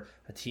stout for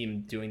a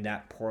team doing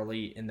that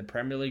poorly in the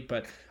Premier League.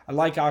 But I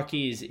like Ake.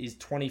 He's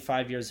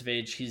 25 years of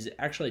age. He's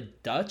actually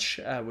Dutch,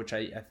 which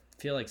I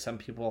feel like some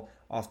people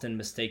often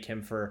mistake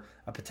him for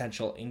a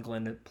potential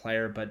England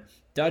player. But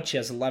Dutch, he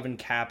has 11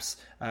 caps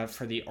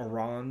for the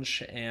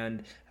Orange.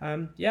 And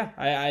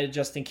I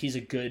just think he's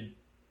a good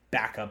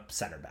backup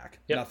center back.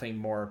 Yep. Nothing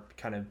more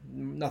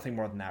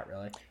than that,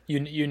 really.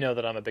 You know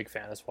that I'm a big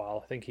fan as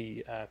well. I think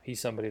he's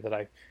somebody that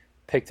I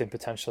picked in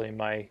potentially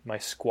my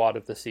squad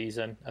of the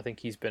season. I think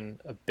he's been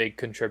a big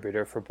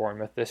contributor for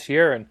Bournemouth this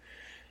year, and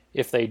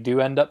if they do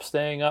end up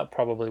staying up,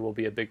 probably will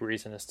be a big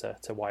reason as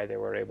to why they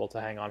were able to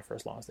hang on for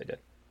as long as they did.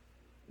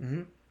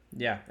 Mm-hmm.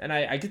 Yeah, and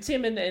I could see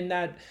him in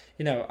that,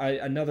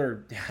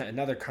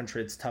 another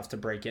country it's tough to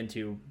break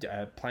into,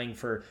 playing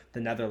for the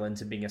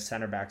Netherlands and being a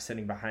center back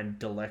sitting behind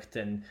De Ligt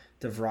and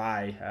De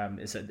Vrij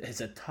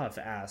is a tough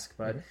ask,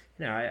 but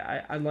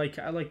I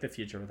like the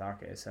future with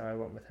Ake, so I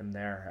went with him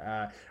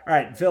there. All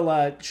right,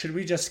 Villa, should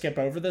we just skip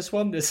over this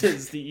one? This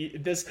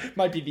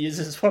might be the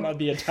easiest one on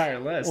the entire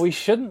list. We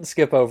shouldn't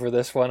skip over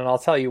this one, and I'll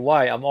tell you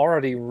why. I'm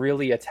already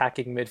really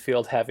attacking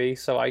midfield heavy,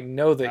 so I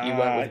know that you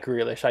went with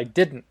Grealish. I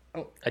didn't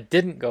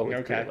go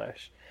with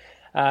Grealish.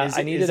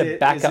 I needed a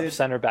backup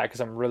center back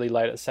because I'm really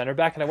light at center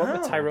back, and I went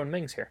with Tyrone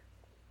Mings here.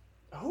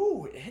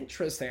 Oh,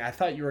 interesting. I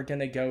thought you were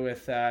going to go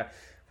with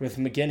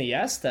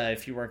McGinn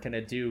if you weren't going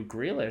to do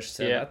Grealish.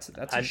 So yeah,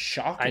 that's a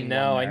shocking. I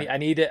know.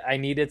 I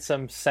needed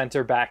some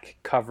center back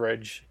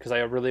coverage because I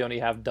really only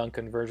have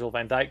Duncan, Virgil,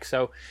 Van Dijk.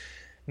 So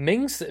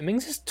Mings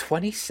is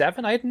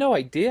 27. I had no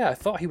idea. I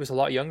thought he was a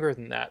lot younger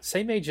than that.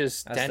 Same age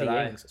as Danny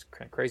Ings. It's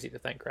kind of crazy to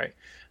think, right?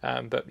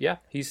 But yeah,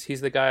 he's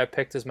the guy I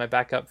picked as my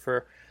backup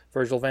for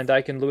Virgil van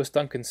Dijk and Lewis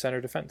Duncan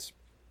center defense.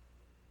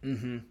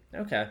 Mm-hmm.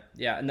 Okay.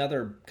 Yeah,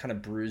 another kind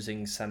of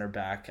bruising center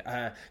back.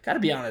 Gotta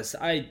be honest,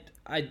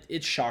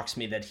 it shocks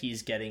me that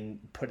he's getting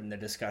put in the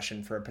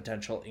discussion for a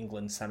potential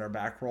England center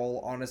back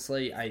role.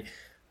 Honestly, I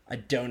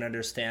don't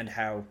understand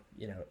how,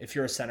 if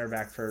you're a center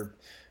back for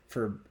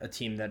a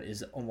team that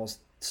is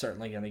almost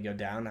certainly going to go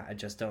down, I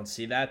just don't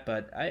see that.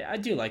 But I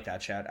do like that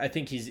chat. I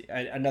think he's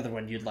another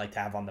one you'd like to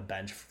have on the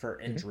bench for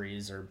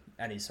injuries or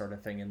any sort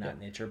of thing in that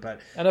nature. But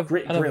and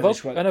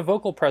a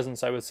vocal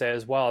presence, I would say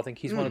as well. I think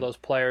he's one of those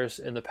players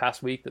in the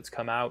past week that's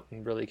come out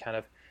and really kind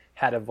of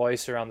had a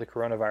voice around the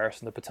coronavirus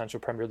and the potential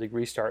Premier League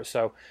restart.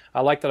 So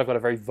I like that I've got a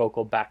very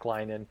vocal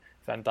backline in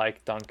Van Dijk,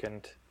 Dunk,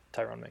 and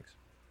Tyrone Mings.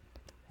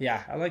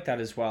 Yeah, I like that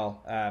as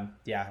well.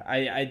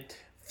 I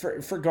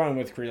for going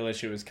with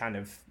Grealish, it was kind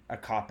of a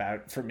cop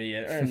out for me,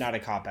 or not a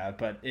cop out,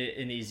 but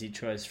an easy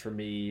choice for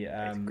me.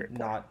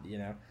 Not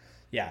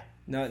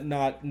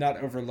not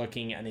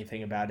overlooking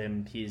anything about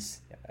him. He's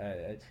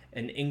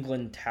an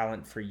England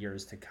talent for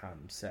years to come.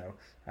 So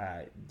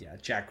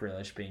Jack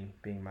Grealish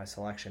being my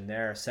selection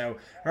there. So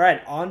all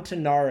right, on to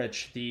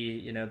Norwich,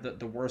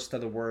 the worst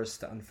of the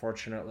worst,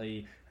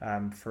 unfortunately,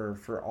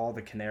 for all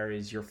the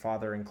Canaries, your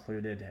father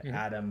included,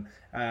 Adam.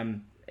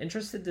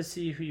 Interested to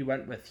see who you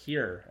went with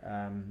here.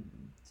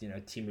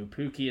 Timu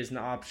Puki is an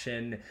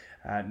option.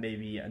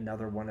 Maybe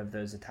another one of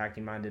those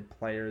attacking-minded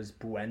players.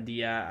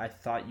 Buendia, I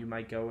thought you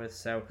might go with.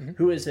 So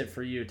who is it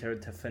for you to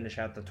finish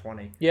out the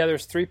 20? Yeah,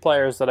 there's 3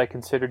 players that I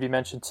considered. You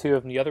mentioned 2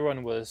 of them. The other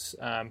one was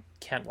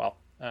Cantwell,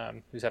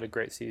 who's had a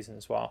great season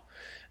as well.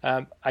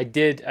 I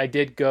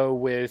did go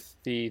with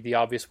the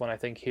obvious one, I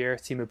think, here,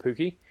 Timu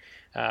Puki.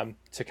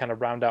 To kind of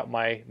round out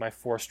my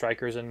 4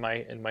 strikers in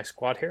my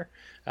squad here.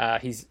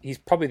 He's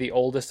probably the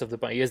oldest of the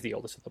bunch. He is the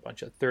oldest of the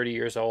bunch at 30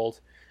 years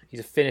old. He's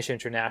a Finnish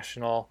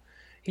international.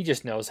 He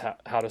just knows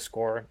how to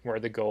score, where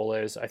the goal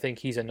is. I think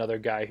he's another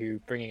guy who,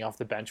 bringing off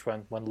the bench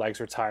when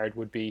legs are tired,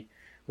 would be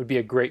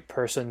a great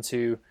person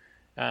to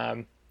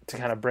kind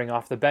of bring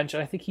off the bench.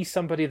 And I think he's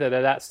somebody that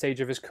at that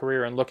stage of his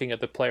career and looking at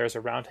the players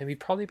around him, he'd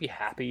probably be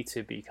happy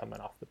to be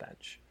coming off the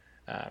bench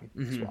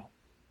as well.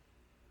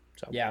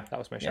 So that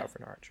was my shout for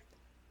Norwich.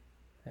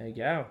 There you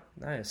go.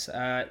 Nice.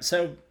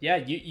 So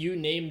you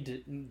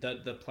named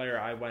the player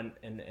I went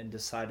and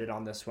decided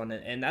on this one,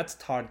 and that's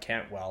Todd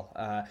Cantwell.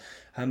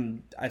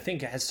 I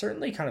think has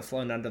certainly kind of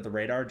flown under the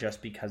radar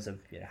just because of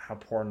how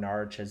poor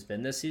Norwich has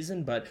been this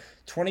season. But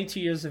 22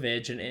 years of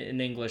age, an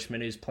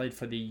Englishman who's played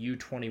for the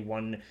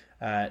U21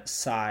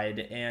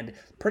 side, and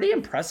pretty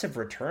impressive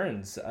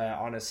returns,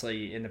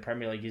 honestly, in the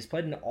Premier League. He's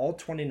played in all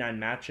 29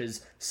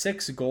 matches,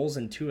 6 goals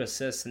and 2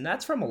 assists, and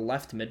that's from a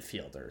left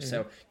midfielder. Mm-hmm.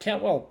 So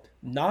Cantwell,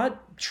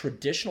 not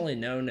traditionally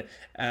known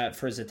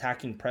for his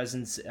attacking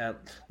presence.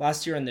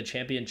 Last year in the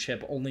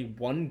Championship, only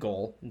 1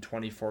 goal in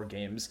 24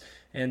 games.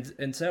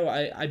 And so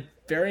I'm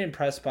very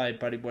impressed by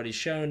what he's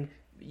shown.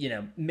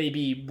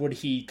 Maybe would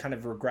he kind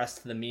of regress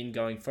to the mean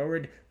going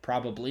forward?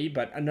 Probably,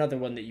 but another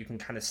one that you can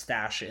kind of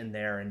stash in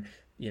there, and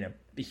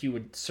he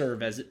would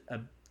serve as a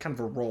kind of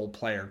a role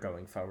player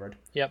going forward.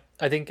 Yep.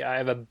 I think I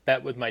have a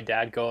bet with my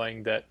dad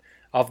going that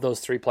of those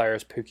 3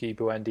 players, Puki,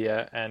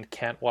 Buendia, and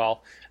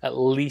Cantwell, at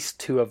least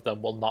 2 of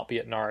them will not be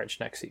at Norwich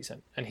next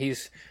season. And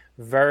he's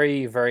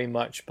very, very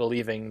much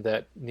believing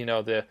that,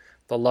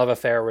 the love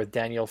affair with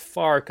Daniel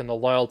Farke and the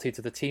loyalty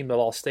to the team, they'll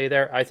all stay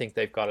there. I think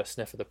they've got a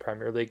sniff of the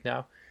Premier League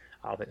now.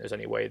 I don't think there's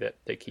any way that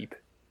they keep,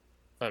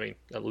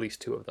 at least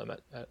 2 of them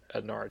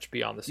at Norwich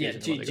beyond the season.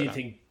 Yeah, do you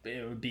think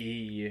it would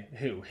be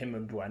who? Him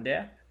and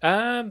Buendia?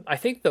 I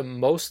think the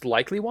most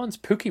likely ones,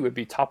 Puki would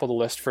be top of the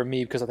list for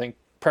me, because I think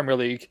Premier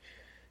League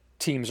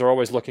teams are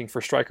always looking for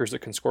strikers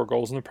that can score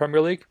goals in the Premier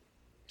League.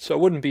 So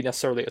it wouldn't be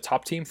necessarily a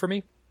top team for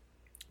me,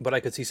 but I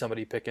could see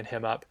somebody picking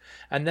him up.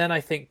 And then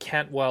I think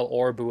Cantwell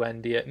or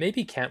Buendia,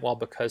 maybe Cantwell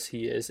because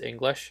he is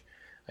English,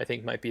 I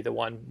think might be the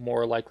one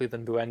more likely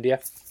than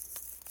Buendia.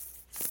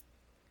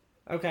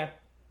 Okay.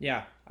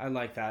 Yeah, I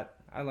like that.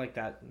 I like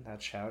that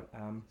shout.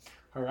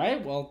 All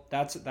right, well,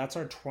 that's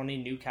our 20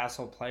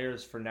 Newcastle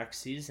players for next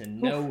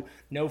season.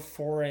 No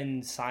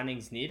foreign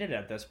signings needed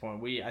at this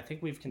point. I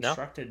think we've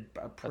constructed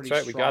a pretty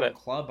strong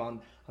club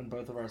on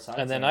both of our sides.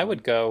 And then I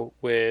would go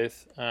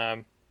with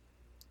kind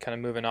of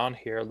moving on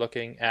here,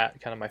 looking at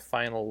kind of my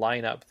final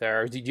lineup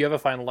there. Do you have a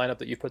final lineup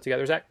that you put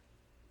together, Zach?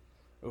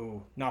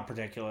 Ooh, not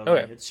particularly.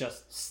 Okay. It's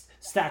just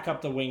stack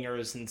up the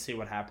wingers and see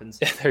what happens.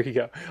 Yeah, there you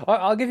go.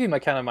 I'll give you my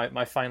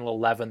my final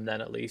 11 then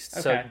at least.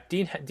 Okay.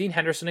 So Dean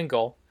Henderson in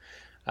goal.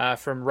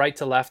 From right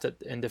to left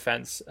in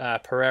defense,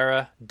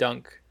 Pereira,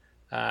 Dunk,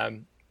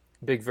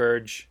 Big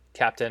Verge,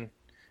 captain,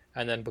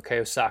 and then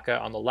Bukayo Saka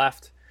on the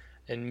left.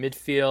 In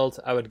midfield,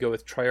 I would go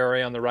with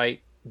Traore on the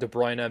right, De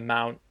Bruyne,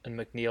 Mount, and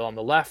McNeil on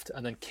the left,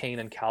 and then Kane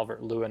and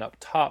Calvert-Lewin up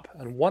top.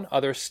 And one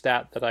other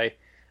stat that I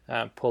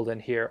pulled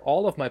in here,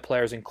 all of my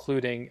players,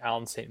 including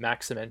Alan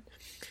St-Maximin,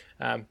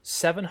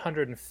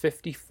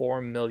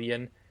 $754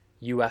 million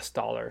US,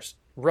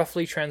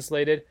 roughly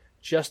translated,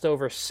 just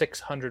over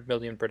 600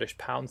 million British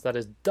pounds. That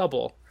is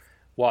double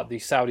what the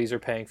Saudis are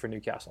paying for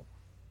Newcastle.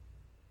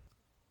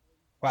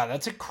 Wow,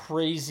 that's a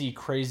crazy,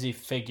 crazy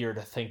figure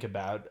to think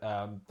about.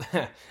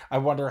 I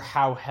wonder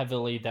how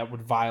heavily that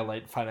would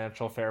violate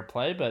financial fair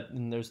play, but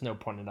there's no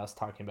point in us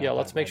talking about that. Yeah,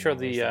 let's make sure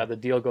the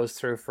deal goes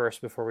through first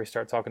before we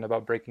start talking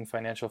about breaking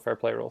financial fair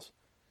play rules.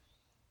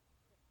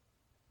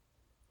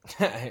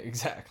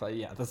 Exactly.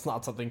 Yeah, that's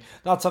not something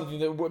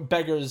that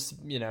beggars,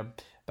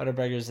 better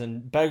beggars than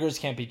beggars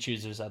can't be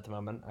choosers at the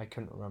moment. I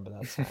couldn't remember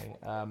that saying.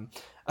 All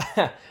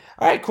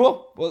right,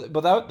 cool.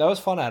 Well, that was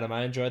fun, Adam.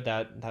 I enjoyed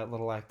that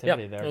little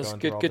activity there. It was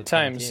good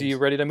times. So you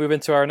ready to move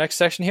into our next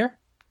section here?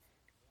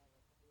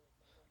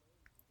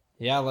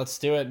 Yeah, let's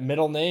do it.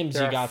 Middle names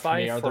There you are got for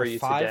me. five Are for there you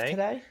 5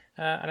 today?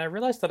 And I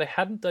realized that I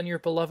hadn't done your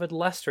beloved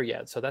Leicester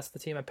yet, so that's the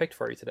team I picked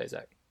for you today,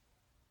 Zach.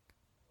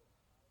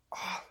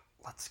 Oh,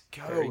 let's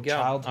go. There you go.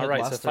 Childhood All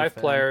right, Leicester so 5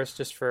 fan. players,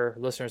 just for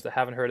listeners that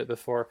haven't heard it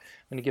before. I'm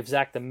going to give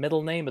Zach the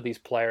middle name of these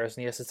players,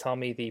 and he has to tell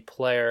me the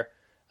player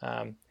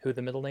who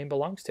the middle name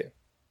belongs to.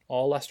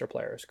 All Leicester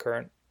players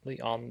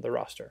currently on the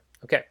roster.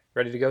 Okay,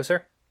 ready to go,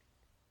 sir?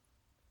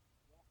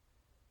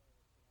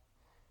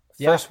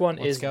 First one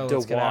is Dewan.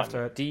 Dewan.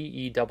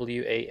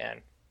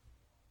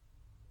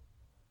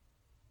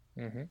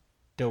 Mm-hmm.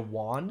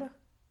 Dewan?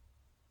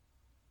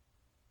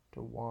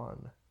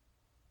 Dewan.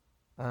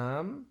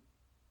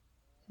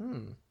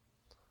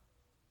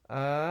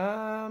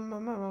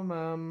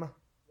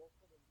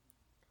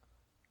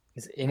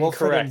 Is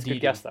incorrect.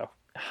 Good guess, though.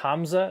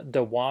 Hamza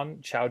Dewan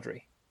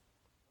Chowdhury.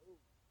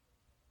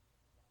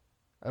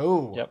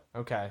 Oh, yep.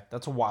 Okay.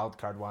 That's a wild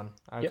card one.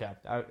 Okay.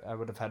 Yep. I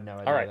would have had no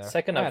idea. All right, there.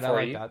 Second up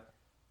for you. That.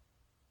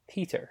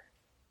 Peter.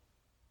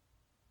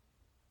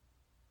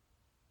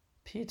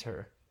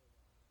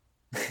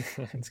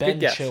 It's Ben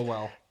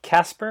Chilwell.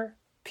 Casper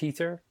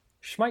Peter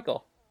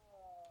Schmeichel.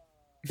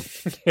 I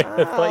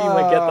thought you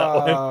might get that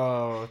one.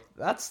 Oh,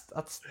 that's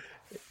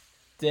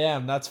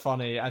damn, that's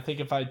funny. I think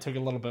if I took a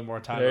little bit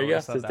more time, there you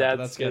go. His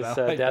dad's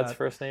dad's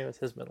first name is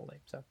his middle name.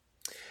 So,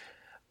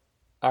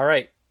 all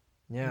right.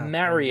 Yeah.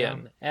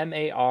 Marion.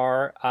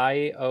 Marion.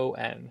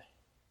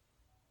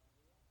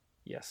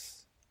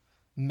 Yes.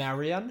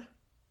 Marion.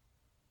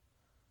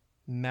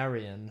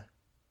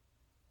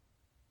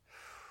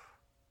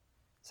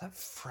 Is that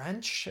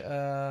French?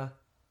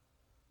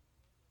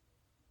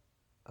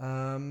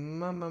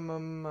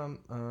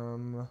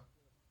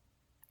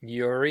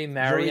 Yuri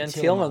Marian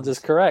Tielemans is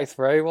correct.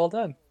 Very well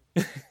done.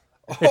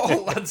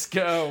 Oh, let's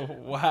go.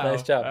 Wow.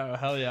 Nice job. Oh,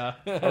 hell yeah.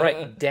 All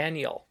right,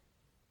 Daniel.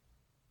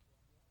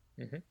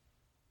 Mm-hmm.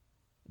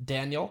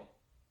 Daniel.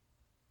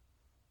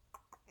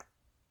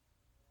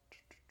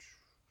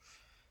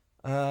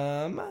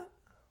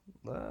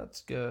 Let's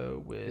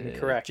go with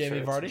correct.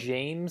 Jamie Vardy.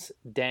 James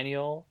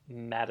Daniel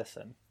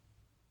Madison.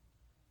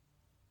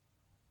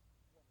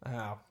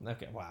 Oh,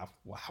 okay. Wow.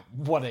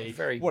 What a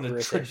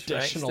British,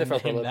 traditional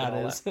name that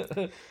is.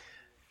 All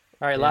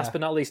right, last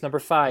but not least, number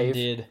 5.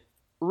 Indeed.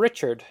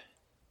 Richard.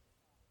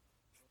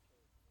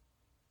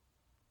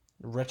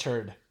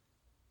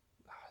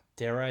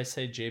 Dare I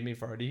say Jamie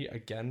Vardy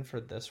again for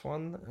this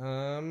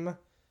one?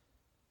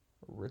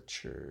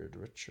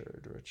 Richard.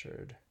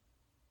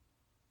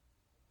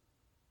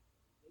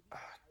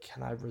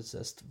 Can I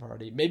resist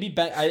Vardy? Maybe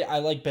Ben. I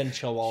like Ben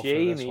Chilwell for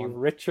this one.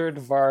 Richard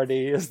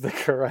Vardy is the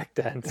correct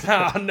answer.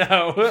 Oh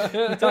no!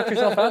 You talked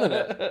yourself out of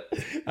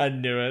it. I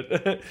knew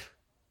it.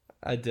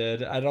 I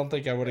did. I don't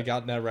think I would have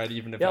gotten that right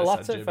even if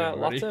I said Jamie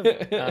Vardy.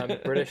 Lots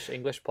of British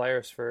English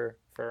players for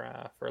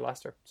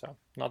Leicester. So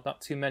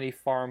not too many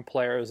foreign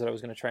players that I was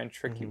going to try and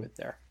trick you with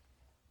there.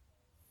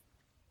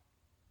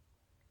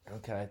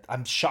 Okay,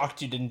 I'm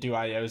shocked you didn't do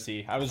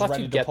Iosi. I was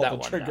ready to pull the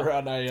trigger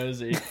on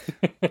Iosi.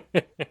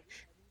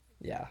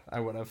 Yeah, I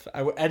would have.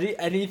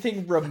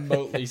 Anything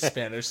remotely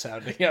Spanish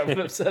sounding, I would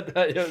have said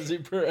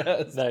Iosi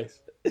Perez. Nice.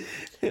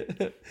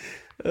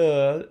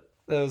 That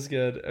was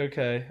good.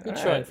 Okay, good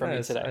showing from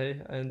me today.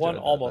 I one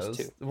almost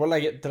 2. What did I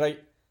get?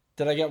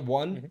 Did I get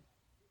 1? Mm-hmm.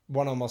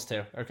 1 almost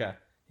 2. Okay,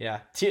 yeah.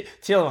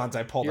 Tielemans,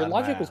 I pulled. Your out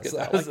logic of my was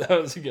ass. good. That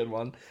was a good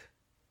one.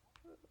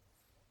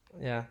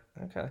 Yeah.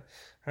 Okay.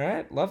 All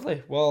right.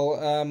 Lovely. Well,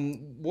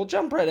 we'll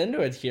jump right into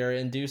it here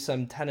and do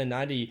some 10 and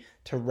 90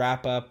 to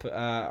wrap up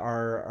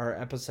our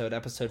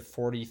episode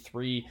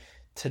 43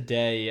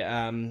 today.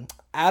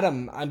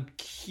 Adam, I'm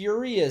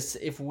curious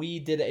if we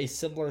did a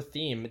similar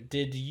theme.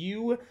 Did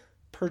you,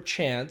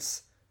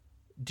 perchance,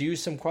 do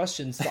some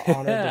questions to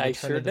honor the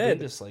return of the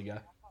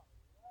Bundesliga?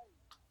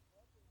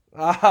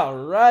 All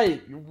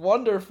right,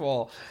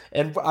 wonderful.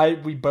 And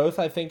we both,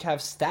 I think,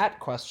 have stat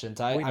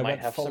questions. I might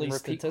went have fully some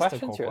repeat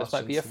statistical questions here. This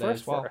might be a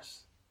first for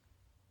us.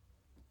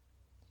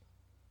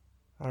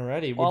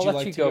 Alrighty, well, would you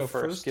like to to go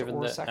first, given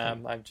or that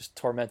second? I've just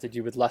tormented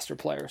you with Leicester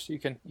players. You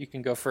can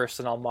go first,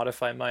 and I'll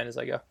modify mine as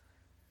I go.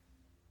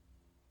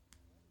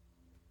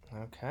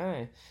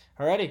 Okay.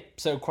 Alrighty.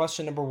 So,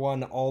 question number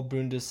 1, all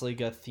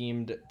Bundesliga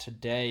themed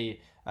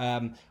today.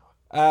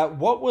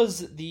 What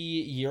was the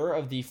year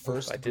of the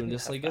first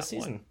Bundesliga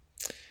season?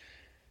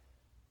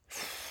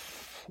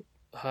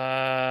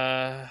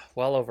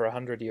 Well over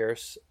 100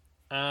 years.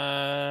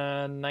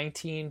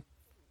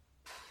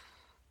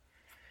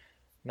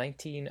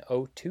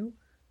 1902?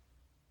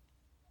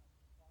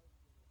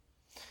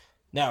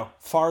 No,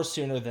 far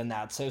sooner than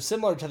that. So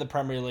similar to the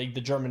Premier League,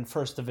 the German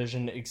First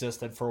Division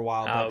existed for a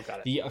while,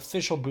 but the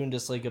official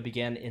Bundesliga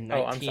began in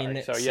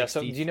 1963.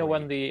 So do you know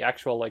when the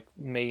actual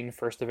main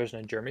First Division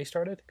in Germany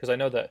started? Because I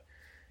know that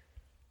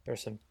there are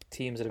some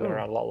teams that have been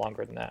around a lot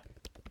longer than that.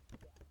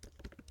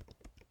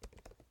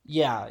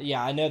 Yeah,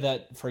 I know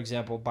that. For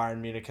example, Bayern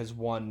Munich has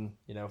won,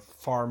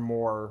 far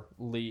more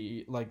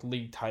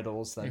league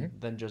titles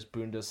than just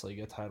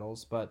Bundesliga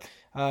titles. But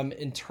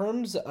in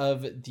terms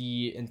of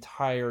the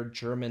entire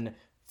German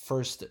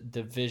First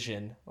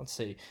Division. Let's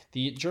see.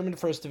 The German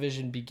First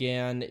Division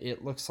began,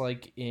 it looks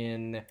like,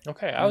 in...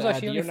 Okay, I was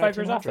actually only 5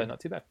 years off then. Not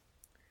too bad.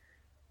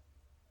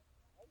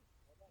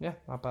 Yeah,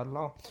 not bad at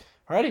all.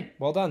 Alrighty,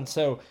 well done.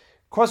 So,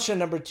 question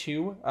number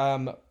 2.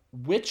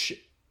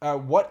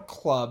 What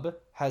club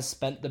has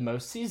spent the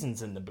most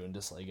seasons in the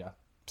Bundesliga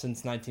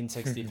since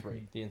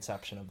 1963, the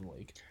inception of the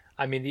league?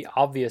 I mean, the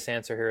obvious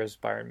answer here is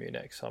Bayern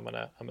Munich, so I'm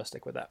gonna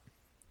stick with that.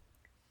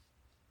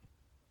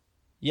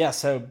 Yeah,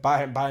 so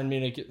Bayern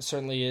Munich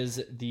certainly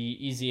is the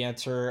easy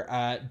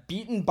answer.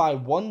 Beaten by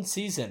 1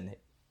 season,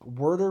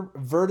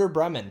 Werder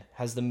Bremen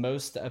has the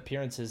most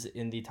appearances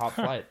in the top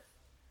flight.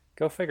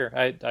 Go figure.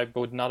 I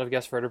would not have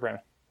guessed Werder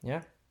Bremen.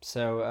 Yeah.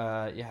 So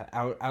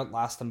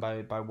outlast them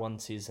by 1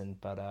 season,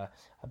 but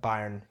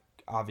Bayern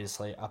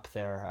obviously up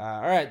there.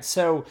 All right,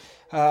 so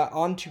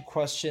on to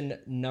question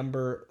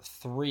number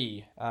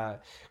 3.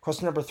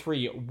 Question number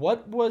 3: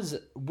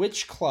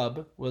 which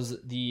club was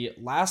the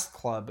last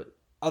club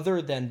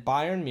other than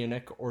Bayern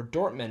Munich or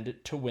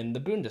Dortmund to win the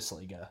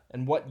Bundesliga,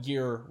 and what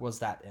year was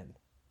that in?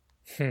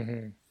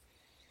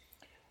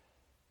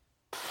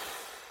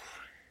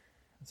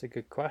 That's a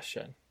good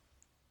question.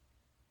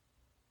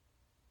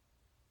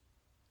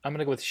 I'm going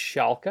to go with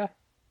Schalke.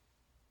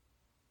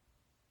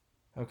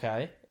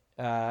 Okay.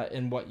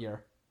 In what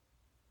year?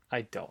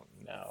 I don't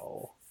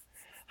know.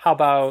 How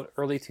about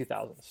early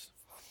 2000s?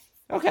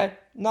 Okay.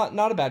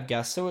 Not a bad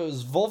guess. So it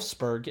was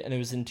Wolfsburg, and it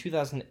was in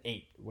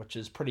 2008, which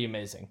is pretty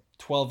amazing.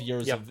 12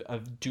 years of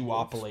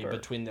duopoly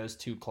between those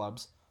two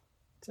clubs.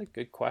 It's a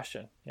good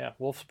question. Yeah,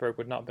 Wolfsburg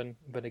would not have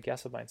been a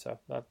guess of mine, so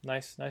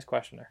nice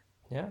question there.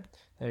 Yeah,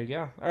 there you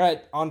go. All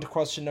right, on to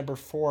question number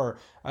 4.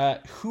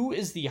 Who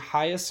is the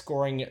highest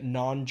scoring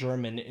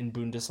non-German in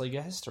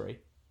Bundesliga history?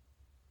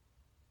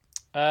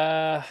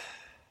 I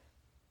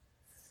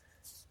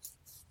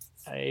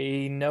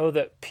know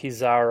that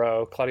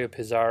Claudio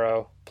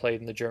Pizarro,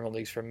 played in the German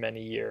leagues for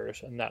many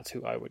years, and that's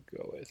who I would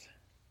go with.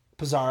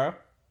 Pizarro?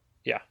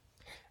 Yeah.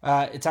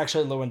 It's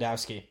actually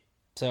Lewandowski.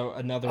 So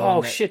another one.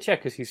 Oh, shit, yeah,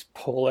 because he's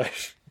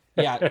Polish.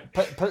 Yeah,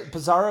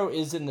 Pizarro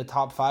is in the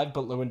top 5,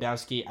 but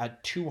Lewandowski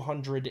at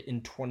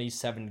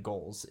 227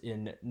 goals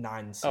in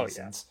 9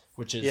 seasons,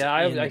 which is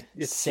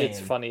insane.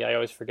 It's funny. I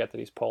always forget that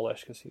he's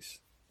Polish because he's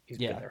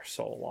been there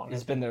so long.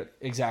 He's been there,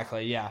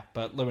 exactly, yeah.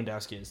 But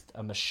Lewandowski is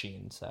a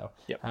machine, so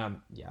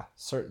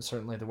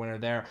certainly the winner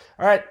there.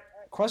 All right,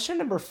 question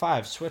number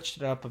 5. Switched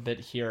it up a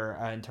bit here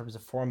in terms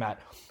of format.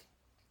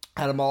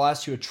 Adam, I'll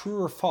ask you a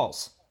true or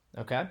false,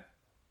 okay?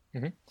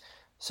 Mm-hmm.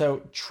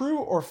 So, true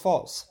or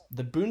false,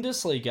 the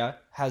Bundesliga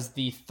has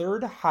the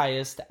 3rd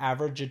highest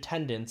average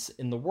attendance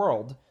in the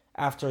world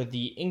after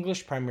the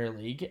English Premier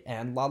League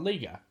and La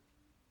Liga.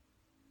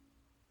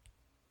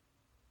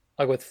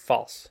 I'll go with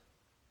false.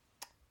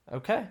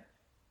 Okay.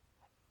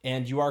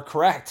 And you are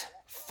correct.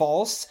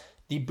 False.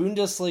 The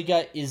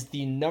Bundesliga is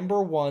the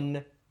number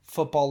 1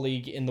 football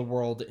league in the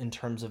world in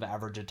terms of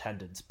average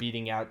attendance,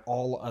 beating out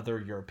all other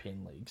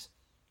European leagues.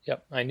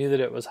 Yep, I knew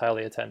that it was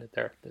highly attended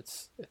there.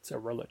 It's a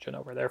religion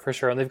over there for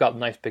sure, and they've got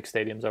nice big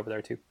stadiums over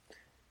there too.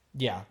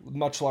 Yeah,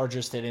 much larger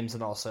stadiums,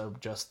 and also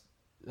just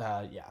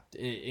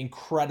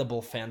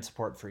incredible fan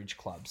support for each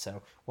club.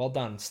 So well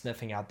done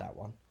sniffing out that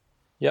one.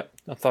 Yep,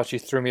 I thought you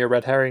threw me a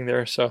red herring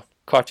there, so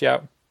caught you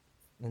out.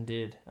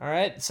 Indeed. All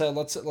right, so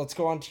let's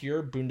go on to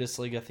your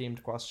Bundesliga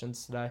themed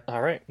questions today.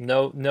 All right,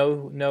 no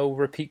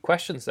repeat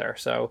questions there.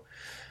 So.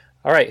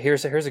 All right,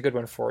 here's a good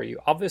one for you.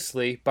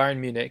 Obviously, Bayern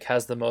Munich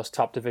has the most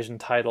top division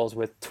titles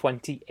with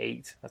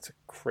 28. That's a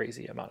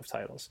crazy amount of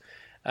titles.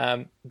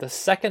 The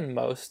second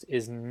most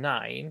is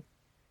 9.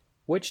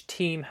 Which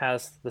team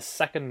has the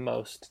second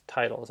most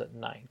titles at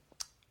 9?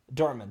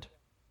 Dortmund.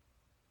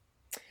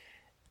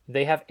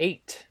 They have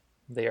 8.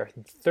 They are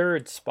in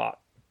 3rd spot.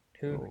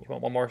 You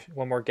want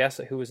one more guess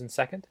at who was in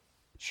second?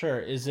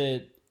 Sure. Is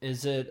it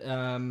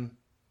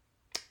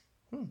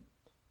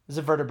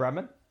Werder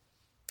Bremen?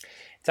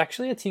 It's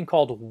actually a team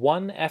called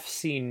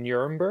 1FC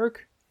Nuremberg.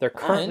 They're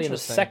currently in the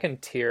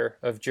 2nd tier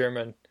of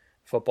German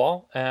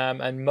football,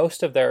 and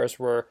most of theirs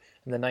were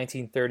in the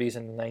 1930s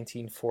and the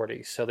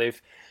 1940s. So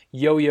they've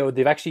yo-yoed.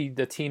 They've actually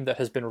the team that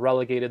has been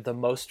relegated the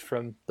most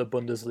from the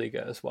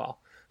Bundesliga as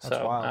well.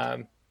 That's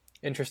wild.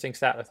 Interesting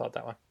stat. I thought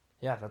that one.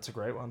 Yeah, that's a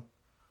great one.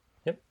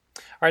 Yep.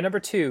 All right, number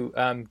 2,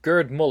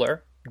 Gerd Müller,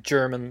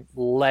 German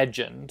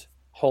legend,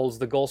 holds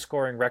the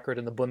goal-scoring record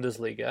in the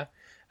Bundesliga.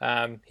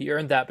 He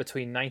earned that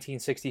between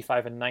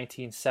 1965 and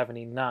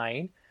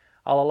 1979.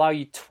 I'll allow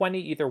you 20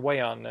 either way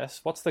on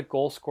this. What's the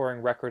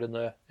goal-scoring record in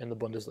the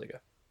Bundesliga?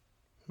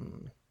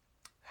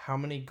 How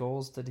many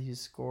goals did he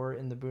score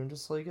in the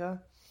Bundesliga?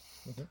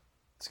 Mm-hmm.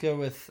 Let's go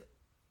with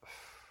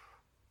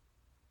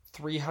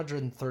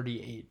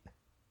 338.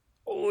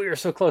 Oh, you're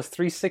so close.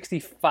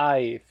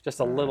 365. Just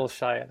a little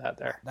shy of that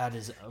there. That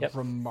is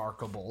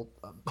remarkable.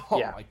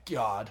 My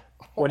God.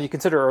 When you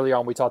consider early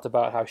on, we talked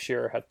about how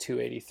Shearer had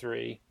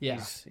 283.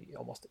 Yeah.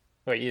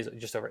 He is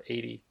just over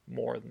 80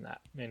 more than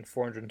that in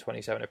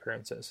 427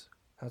 appearances.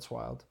 That's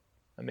wild.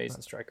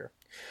 Amazing striker.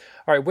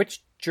 All right,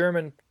 which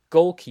German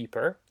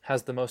goalkeeper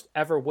has the most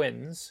ever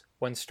wins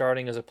when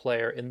starting as a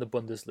player in the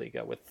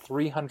Bundesliga with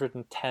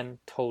 310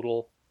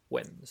 total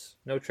wins?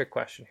 No trick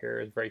question here.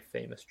 Is very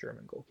famous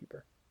German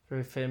goalkeeper.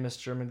 Very famous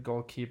German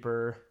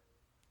goalkeeper.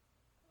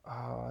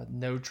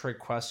 No trick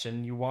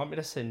question. You want me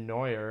to say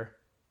Neuer?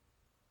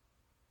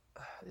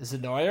 Is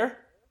it Neuer?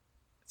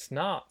 It's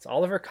not. It's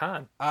Oliver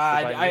Kahn.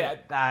 I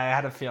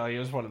had a feeling it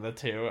was one of the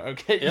two.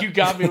 Okay, Yep. You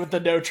got me with the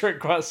no trick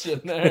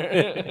question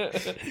there.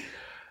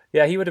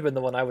 Yeah, he would have been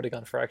the one I would have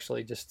gone for,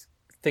 actually, just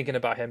thinking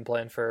about him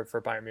playing for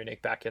Bayern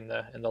Munich back in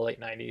the late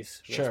 90s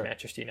against Sure.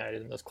 Manchester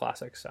United in those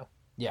classics. So,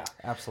 Yeah,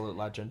 absolute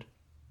legend.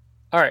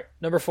 all right,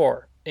 number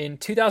 4. In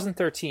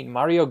 2013,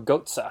 Mario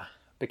Götze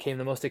became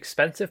the most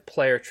expensive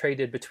player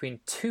traded between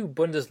two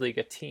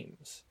Bundesliga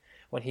teams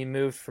when he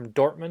moved from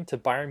Dortmund to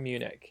Bayern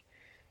Munich.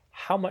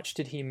 How much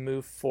did he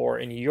move for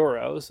in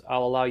euros?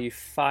 I'll allow you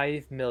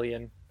 5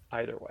 million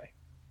either way.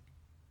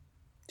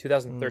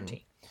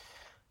 2013.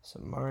 So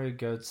Mario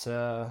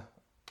Götze,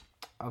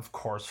 of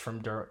course,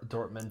 from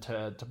Dortmund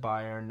to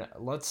Bayern.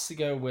 Let's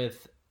go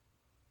with.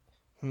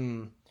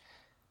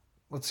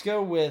 Let's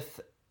go with.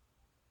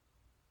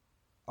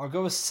 I'll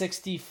go with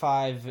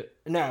 65.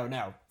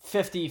 No,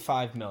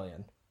 55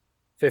 million.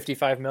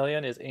 55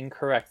 million is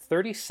incorrect.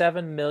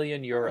 37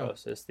 million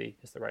euros is the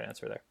right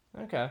answer there.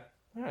 Okay.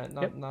 All right.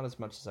 Not as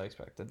much as I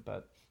expected,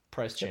 but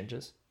price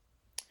changes.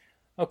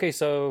 Okay,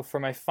 so for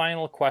my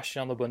final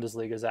question on the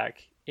Bundesliga,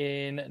 Zach,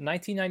 in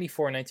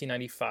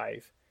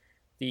 1994-1995,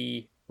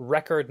 the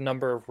record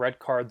number of red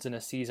cards in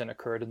a season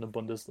occurred in the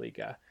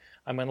Bundesliga.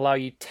 I'm going to allow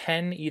you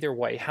 10 either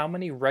way. How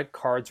many red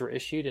cards were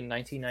issued in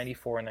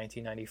 1994 and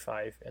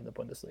 1995 in the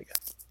Bundesliga?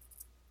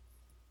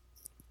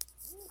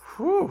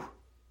 Whew.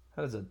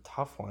 That is a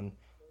tough one.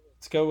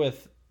 Let's go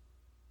with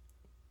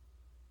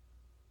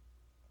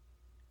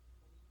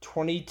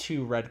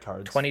 22 red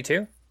cards.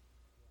 22?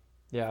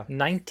 Yeah.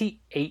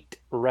 98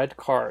 red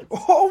cards.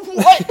 Oh,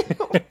 what?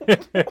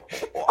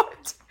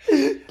 What?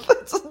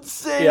 That's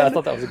insane. Yeah, I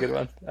thought that was a good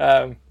one. Oh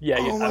I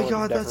my would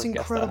God, never that's have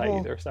guessed that high incredible.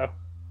 either, so.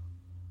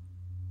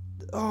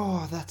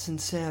 Oh, that's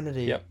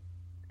insanity. Yep,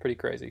 pretty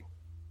crazy.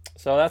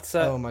 So that's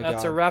Oh my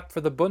that's God. a wrap for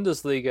the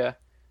Bundesliga.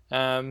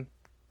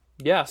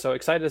 So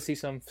excited to see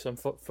some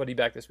footy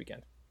back this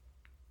weekend.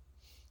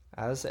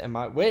 As am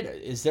I. Wait,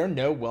 is there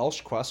no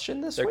Welsh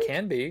question this There week?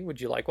 can be. Would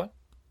you like one?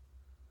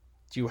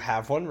 Do you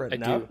have one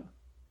written I do. out?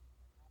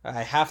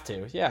 I have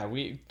to. Yeah,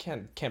 we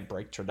can't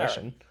break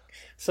tradition.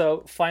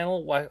 So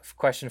final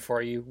question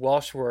for you.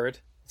 Welsh word.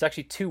 It's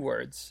actually two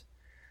words.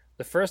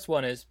 The first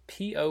one is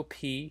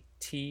Popty.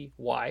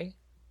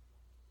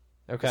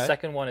 Okay. The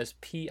second one is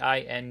Ping.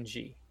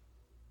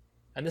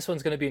 And this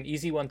one's going to be an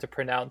easy one to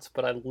pronounce,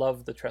 but I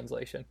love the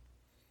translation.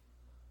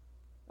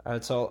 All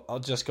right, so I'll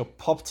just go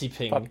Popty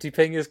Ping. Popty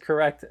Ping is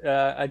correct.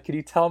 And can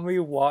you tell me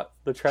what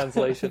the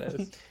translation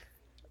is?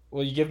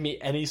 Will you give me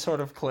any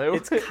sort of clue?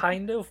 It's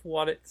kind of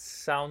what it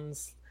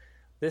sounds.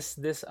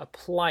 This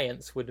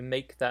appliance would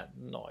make that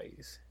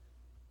noise.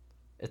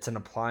 It's an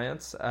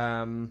appliance.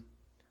 A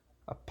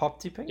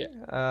Popty Ping?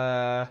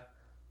 Yeah.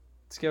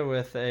 Let's go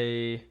with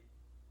a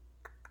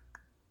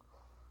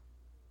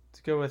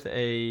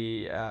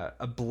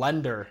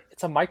blender.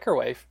 It's a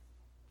microwave.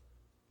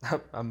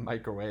 A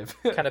microwave.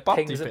 Kind of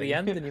Popty pings at the Ping.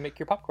 end, and you make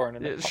your popcorn.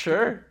 And Yeah,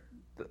 sure.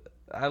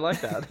 I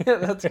like that.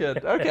 That's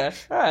good. Okay.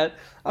 All right.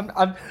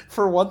 I'm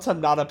for once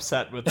I'm not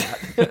upset with that.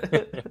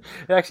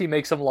 It actually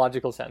makes some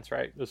logical sense,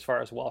 right? As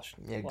far as Welsh.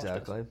 Yeah, Welsh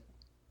exactly.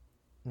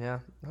 Yeah.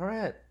 All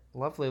right.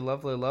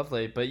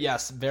 Lovely. But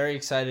yes, very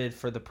excited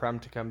for the Prem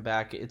to come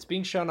back. It's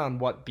being shown on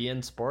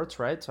BeIN Sports,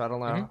 right? So I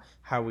don't know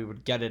how we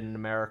would get it in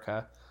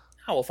America.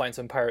 Oh, we'll find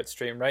some pirate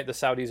stream, right? The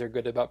Saudis are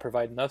good about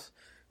providing us.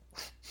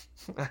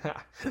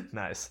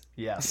 Nice.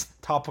 Yes.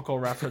 Topical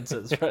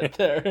references right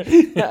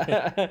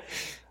there.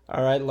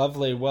 All right,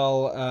 lovely.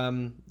 Well,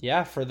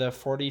 for the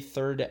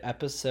 43rd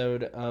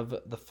episode of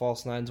The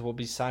False Nines, we'll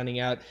be signing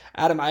out.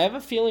 Adam, I have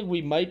a feeling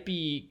we might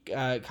be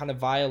kind of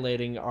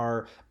violating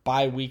our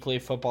bi-weekly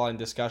footballing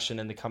discussion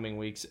in the coming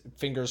weeks.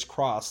 Fingers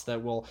crossed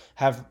that we'll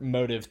have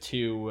motive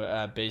too,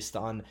 based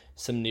on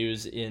some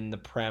news in the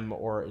Prem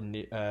or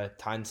in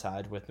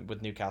Tyneside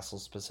with Newcastle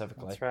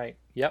specifically. That's right.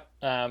 Yep.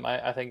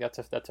 I think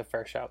that's a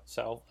fair shout.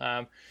 So,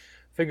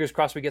 fingers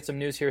crossed we get some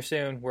news here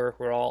soon.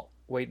 We're all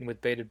waiting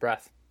with bated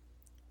breath.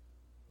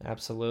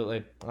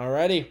 Absolutely.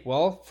 Alrighty.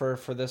 Well, for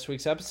this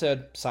week's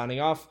episode, signing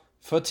off.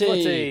 Footy.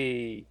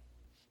 Footy.